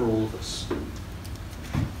time for all of us.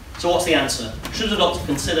 So what's the answer? Should a doctor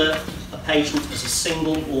consider a patient as a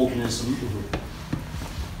single organism?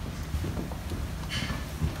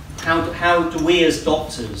 How do we as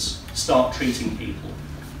doctors start treating people?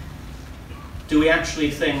 Do we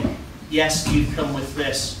actually think, yes, you've come with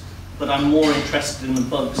this, but I'm more interested in the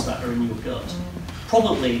bugs that are in your gut?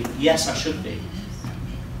 Probably, yes, I should be.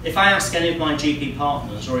 If I ask any of my GP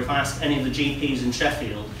partners, or if I ask any of the GPs in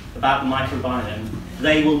Sheffield about the microbiome,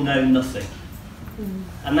 they will know nothing.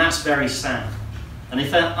 And that's very sad. And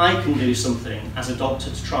if I can do something as a doctor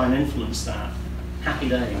to try and influence that, happy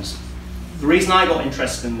days. The reason I got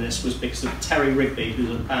interested in this was because of Terry Rigby, who's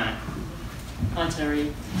at the back. Hi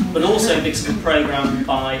Terry. But also because of a programme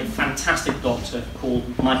by a fantastic doctor called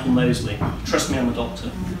Michael Mosley. Trust me, I'm a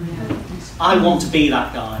doctor. I want to be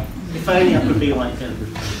that guy. If only I could be like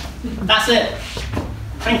him. That's it.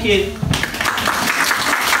 Thank you.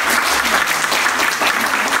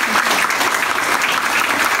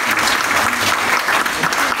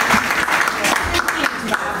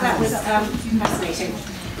 That was fascinating.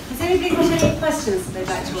 Has anybody got any questions they'd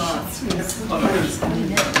like to ask?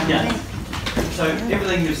 Yeah. So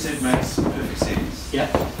everything you said makes perfect sense. Yeah.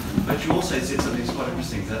 But you also said something that's quite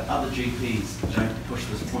interesting, that other GPs don't push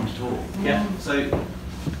this point at all. Yeah. So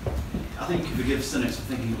I think you forgive cynics for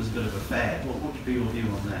thinking it was a bit of a fad. What would be your view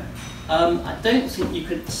on that? I don't think you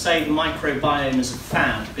could say the microbiome is a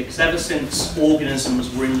fad, because ever since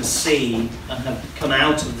organisms were in the sea and have come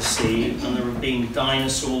out of the sea, and there have been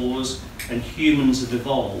dinosaurs and humans have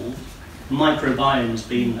evolved, the microbiome has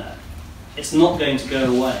been there. It's not going to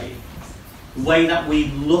go away. The way that we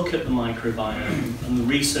look at the microbiome and the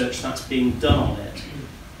research that's being done on it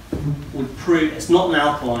would prove it's not an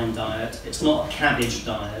alkaline diet, it's not a cabbage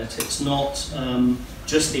diet, it's not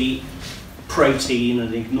just eat protein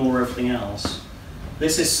and ignore everything else.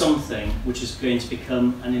 This is something which is going to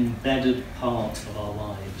become an embedded part of our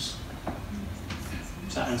lives.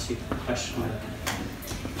 Does that answer your question?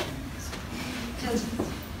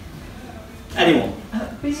 Anyone?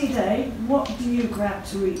 Busy day, what do you grab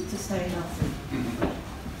to eat to stay healthy?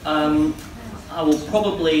 I will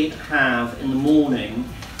probably have in the morning,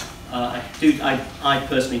 I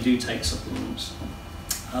personally do take supplements.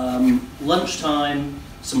 Lunchtime,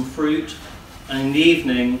 some fruit, and in the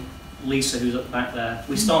evening, Lisa, who's up the back there,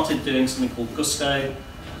 we started doing something called Gusto,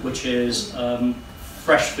 which is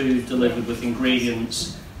fresh food delivered with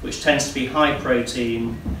ingredients, which tends to be high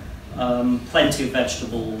protein, plenty of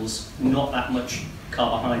vegetables, not that much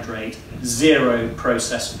carbohydrate, zero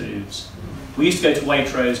processed foods. We used to go to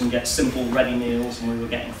Waitrose and get simple ready meals, and we were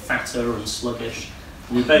getting fatter and sluggish.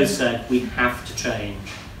 And we both said we have to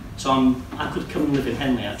change. So I could come and live in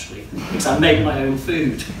Henley actually, because I make my own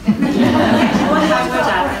food. What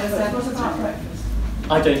about breakfast?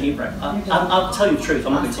 I don't eat breakfast. I'll tell you the truth,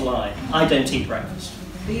 I'm not going to lie. I don't eat breakfast.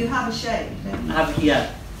 But you have a shake, don't you? I have,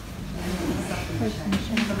 yeah.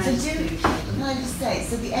 Can I just say,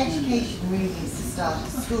 so the education really needs to start at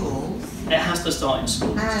schools. It has to start in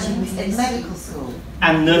school. And in medical school.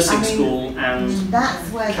 And nursing school, and that's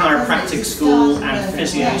where chiropractic school, and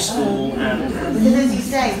physio school, and... Because as you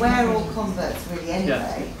say, we're all converts really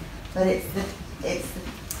anyway, but it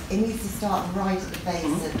needs to start right at the base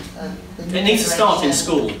of the It needs to start in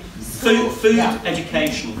school. Food yeah.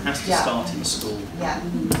 education has to Yeah. start in school. Yeah.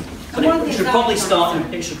 But it should probably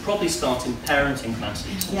start in parenting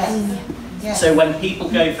classes. Yes. Yes. So when people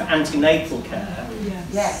go for antenatal care,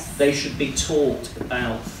 Yes. they should be taught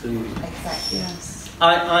about food. Exactly. Yes.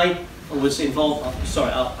 I was involved,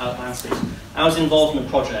 sorry, I'll answer this. I was involved in a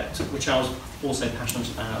project which I was also passionate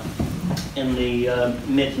about in the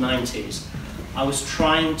mid-90s. I was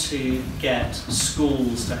trying to get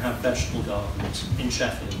schools to have vegetable gardens in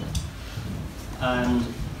Sheffield. And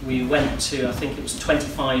we went to, I think it was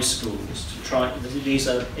 25 schools to try, these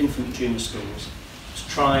are infant junior schools, to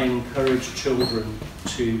try and encourage children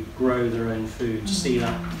to grow their own food, to see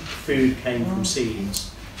that food came from seeds.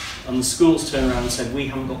 And the schools turned around and said, we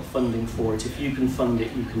haven't got funding for it. If you can fund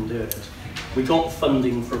it, you can do it. We got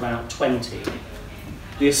funding for about 20.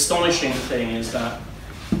 The astonishing thing is that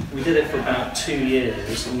we did it for about 2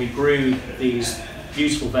 years, and we grew these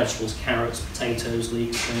beautiful vegetables, carrots, potatoes,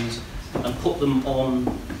 leeks, things, and put them on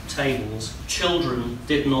tables. Children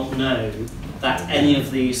did not know that any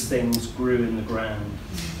of these things grew in the ground.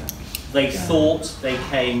 They thought they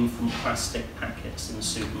came from plastic packets in the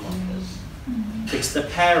supermarket, because their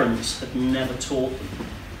parents had never taught them.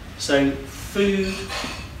 So food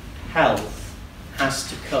health has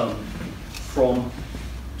to come from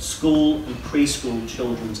school and preschool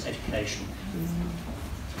children's education.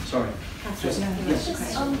 Sorry. I just want to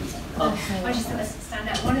stand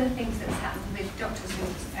out. One of the things that's happened with doctors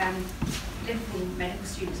and Liverpool medical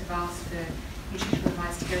students have asked for nutritional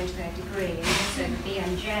advice to go into their degree, and also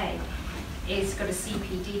BMJ is got a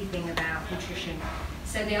CPD thing about nutrition.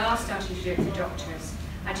 So they are starting to do it for doctors.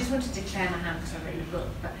 I just wanted to declare my hand because I've written a book,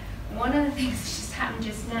 but one of the things that just happened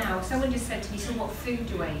just now, someone just said to me, so what food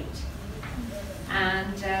do I eat?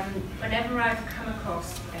 And whenever I've come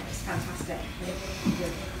across, it's fantastic, the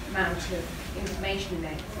amount of information in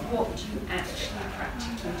there, what do you actually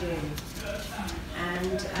practically do?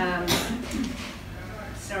 And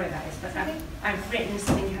sorry about this, but I've written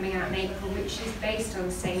something coming out in April which is based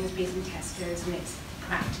on Sainsbury's and Tesco's, and it's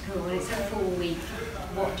practical, and it's a full week,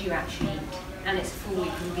 what do you actually eat? And it's a full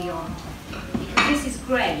week and beyond. Because this is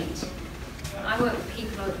great. I work with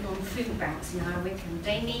people on food banks in High Wycombe.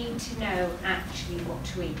 They need to know actually what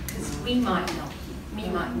to eat, because we might not, we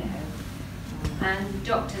might know. And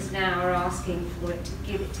doctors now are asking for it to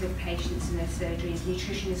give it to patients in their surgeries.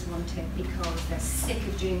 Nutritionists want it because they're sick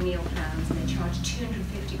of doing meal plans, and they charge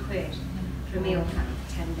 250 quid for a meal plan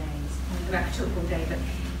for 10 days. Well, I could talk all day, but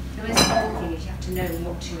the most important thing is you have to know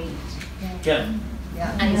what to eat. Yeah.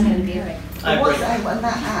 Yeah. And it's going to be a bit. What's that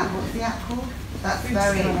app? What's the app called? That's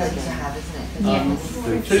very good to have, isn't it?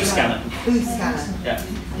 Food scanner. Food scanner. Yeah.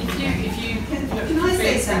 Can I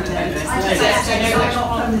say something? I'm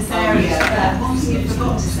not from this area, but one thing you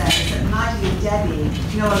forgot to say is that Maggie and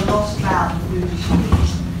Debbie know a lot about the food you should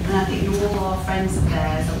eat. And I think you all are friends of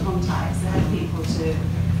theirs or contacts. They're people to,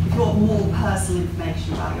 if you want more personal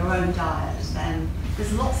information about your own diet, then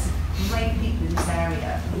there's lots of great people in this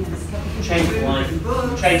area. You know, there's Change for life.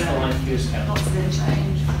 Change for life. Food scanner. lots of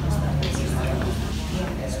change.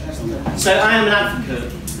 So I am an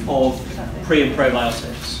advocate of pre and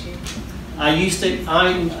probiotics. I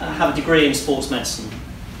have a degree in sports medicine,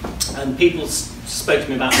 and people spoke to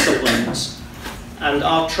me about supplements. And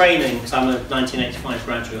our training, because I'm a 1985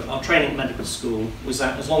 graduate, our training at medical school was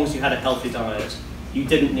that as long as you had a healthy diet, you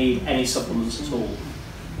didn't need any supplements at all.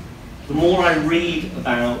 The more I read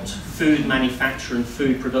about food manufacture and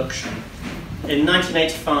food production, in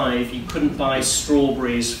 1985 you couldn't buy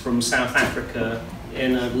strawberries from South Africa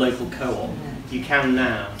in a local co-op. You can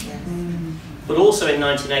now. But also in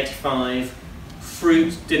 1985,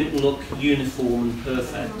 fruit didn't look uniform and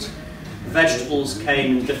perfect. vegetables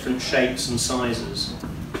came in different shapes and sizes,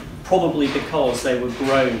 probably because they were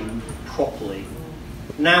grown properly.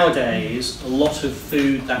 Nowadays, a lot of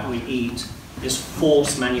food that we eat is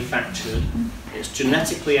force manufactured, it's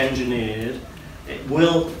genetically engineered, it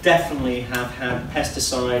will definitely have had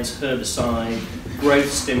pesticides, herbicide,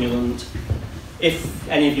 growth stimulant. If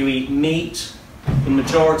any of you eat meat, the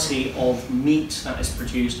majority of meat that is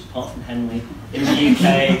produced, apart from Henley, in the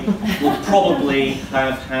UK will probably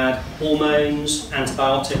have had hormones,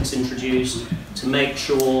 antibiotics introduced to make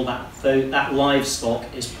sure that livestock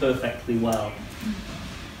is perfectly well.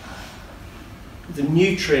 The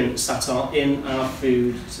nutrients that are in our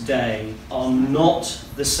food today are not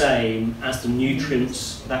the same as the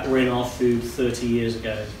nutrients that were in our food 30 years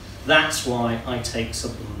ago. That's why I take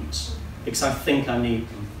supplements, because I think I need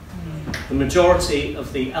them. The majority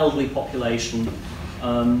of the elderly population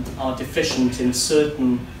are deficient in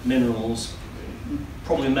certain minerals.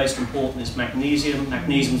 Probably the most important is magnesium.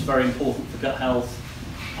 Magnesium is very important for gut health.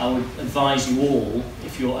 I would advise you all,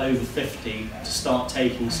 if you're over 50, to start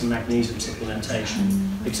taking some magnesium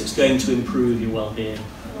supplementation because it's going to improve your well-being.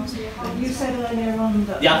 You said earlier on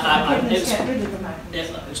that it get rid of the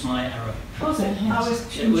magnesium. it was my error. Was it? I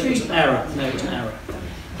was It was intrigued. an error. No, it was an error.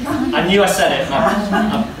 I knew I said it.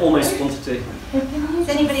 I almost wanted to. Does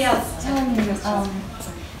anybody else? Tell me,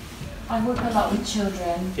 I work a lot with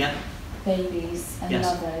children, Yeah. babies and Yes.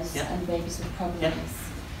 mothers, Yeah. and babies with problems. Yeah.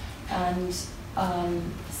 And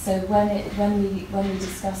so when we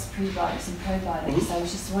discuss prebiotics and probiotics, I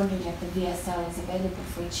was just wondering if the VSL is available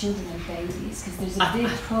for children and babies, because there's a big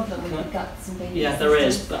problem with the guts and babies. Yeah, there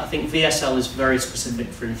is, but I think VSL is very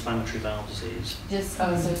specific for inflammatory bowel disease. Just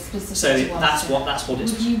so specific. So to that's what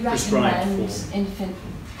it's Would you prescribed recommend for. infant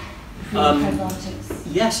probiotics?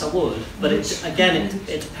 Yes, I would, but it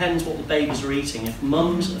depends what the babies are eating. If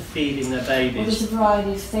mums are feeding their Well, there's babies, a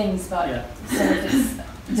variety of things, but yeah. some of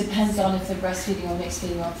it depends on if they're breastfeeding or mixed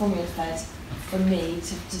feeding or formula fed, for me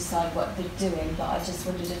to decide what they're doing. But I just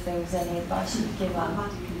wondered if there was any advice you could give on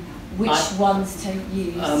which ones to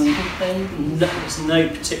use for babies. There's no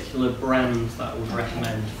particular brand that I would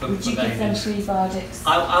recommend for Would you give them babies. prebiotics?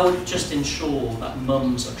 I would just ensure that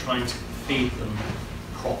mums are trying to feed them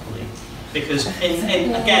properly, because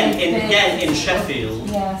again in Sheffield,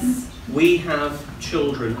 Yes. we have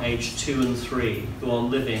children aged 2 and 3 who are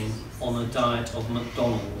living on a diet of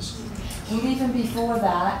McDonald's. Well, even before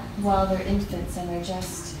that, while they're infants and they're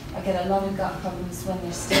just, I get a lot of gut problems when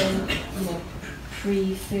they're still,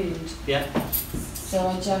 pre-food. Yeah? So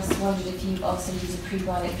I just wondered if you also use a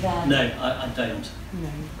prebiotic then. No, I don't.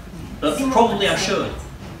 But probably I should,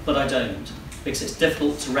 but I don't, because it's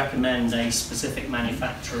difficult to recommend a specific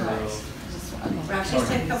manufacturer. Right. Right, just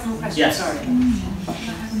take a couple more questions. Yes. Sorry.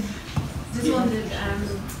 Just wondered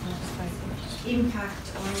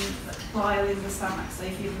impact on bile in the stomach. So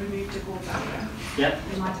if you've removed a gallbladder, Yeah.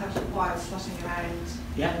 you might have bile sloshing around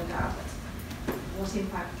Yeah. your gut. What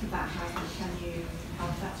impact could that have, and can you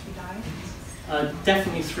help that through diet?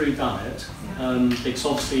 Definitely through diet, because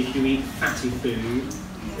obviously if you eat fatty food,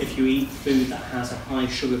 if you eat food that has a high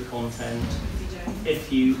sugar content,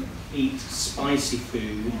 if you eat spicy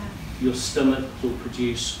food, your stomach will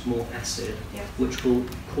produce more acid, which will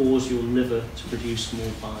cause your liver to produce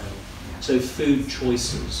more bile. So food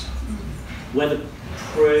choices, whether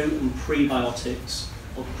pro and prebiotics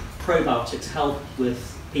or probiotics help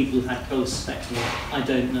with people who've had cholecystectomy, I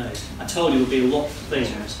don't know. I told you there will be a lot of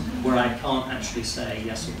things where I can't actually say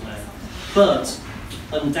yes or no. But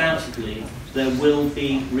undoubtedly there will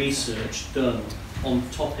be research done on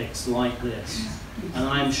topics like this, and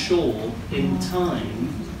I'm sure in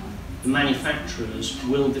time the manufacturers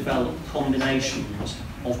will develop combinations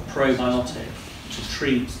of probiotic to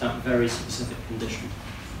treat that very specific condition.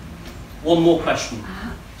 One more question.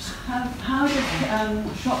 How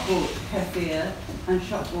does shop-bought kefir and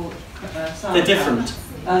shop-bought sauerkraut? They're different.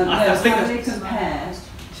 How they compare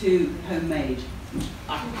to homemade?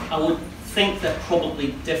 I would think they're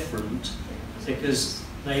probably different because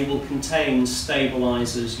they will contain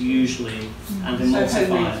stabilisers usually and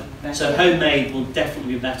emulsifier. So homemade will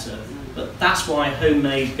definitely be better, but that's why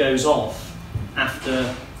homemade goes off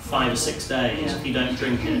after 5 or 6 days if you don't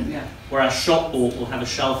drink it. Whereas shop-bought will have a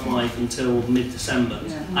shelf life until mid-December.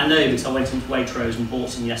 I know because I went into Waitrose and bought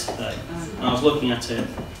some yesterday, and I was looking at it, and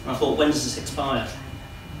I thought, when does this expire?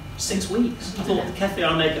 6 weeks. I thought the kefir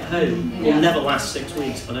I make at home will never last 6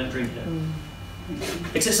 weeks if I don't drink it.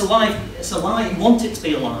 Because it's alive, you want it to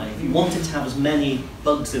be alive, you want it to have as many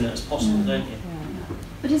bugs in it as possible, don't you?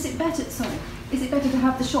 But is it better, to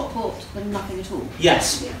have the shop bought than nothing at all?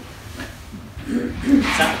 Yes. Is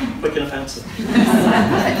that quick enough answer?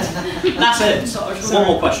 That's it. So, one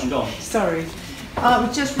more question, go on. Sorry.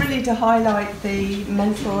 Just really to highlight the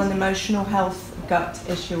mental and emotional health gut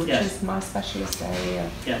issue, which is my specialist area.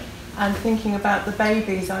 Yeah. And thinking about the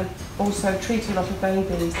babies, I also treat a lot of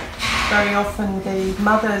babies. Very often the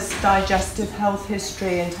mother's digestive health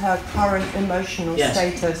history and her current emotional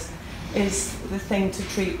status is the thing to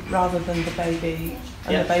treat rather than the baby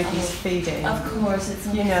and the baby's feeding. Of course, it's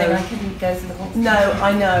something I couldn't go to the hospital. No,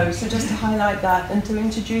 I know. So just to highlight that and to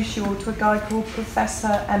introduce you all to a guy called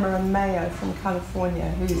Professor Emerson Mayo from California,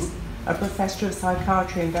 who's a professor of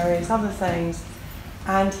psychiatry and various other things.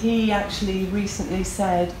 And he actually recently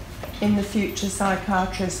said, in the future,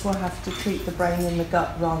 psychiatrists will have to treat the brain in the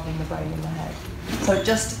gut rather than the brain in the head. So it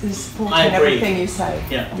just is supporting everything you say.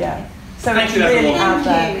 Yeah. So Thank it's you, really everyone. out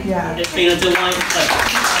there. Yeah. It's been a delightful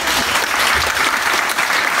pleasure.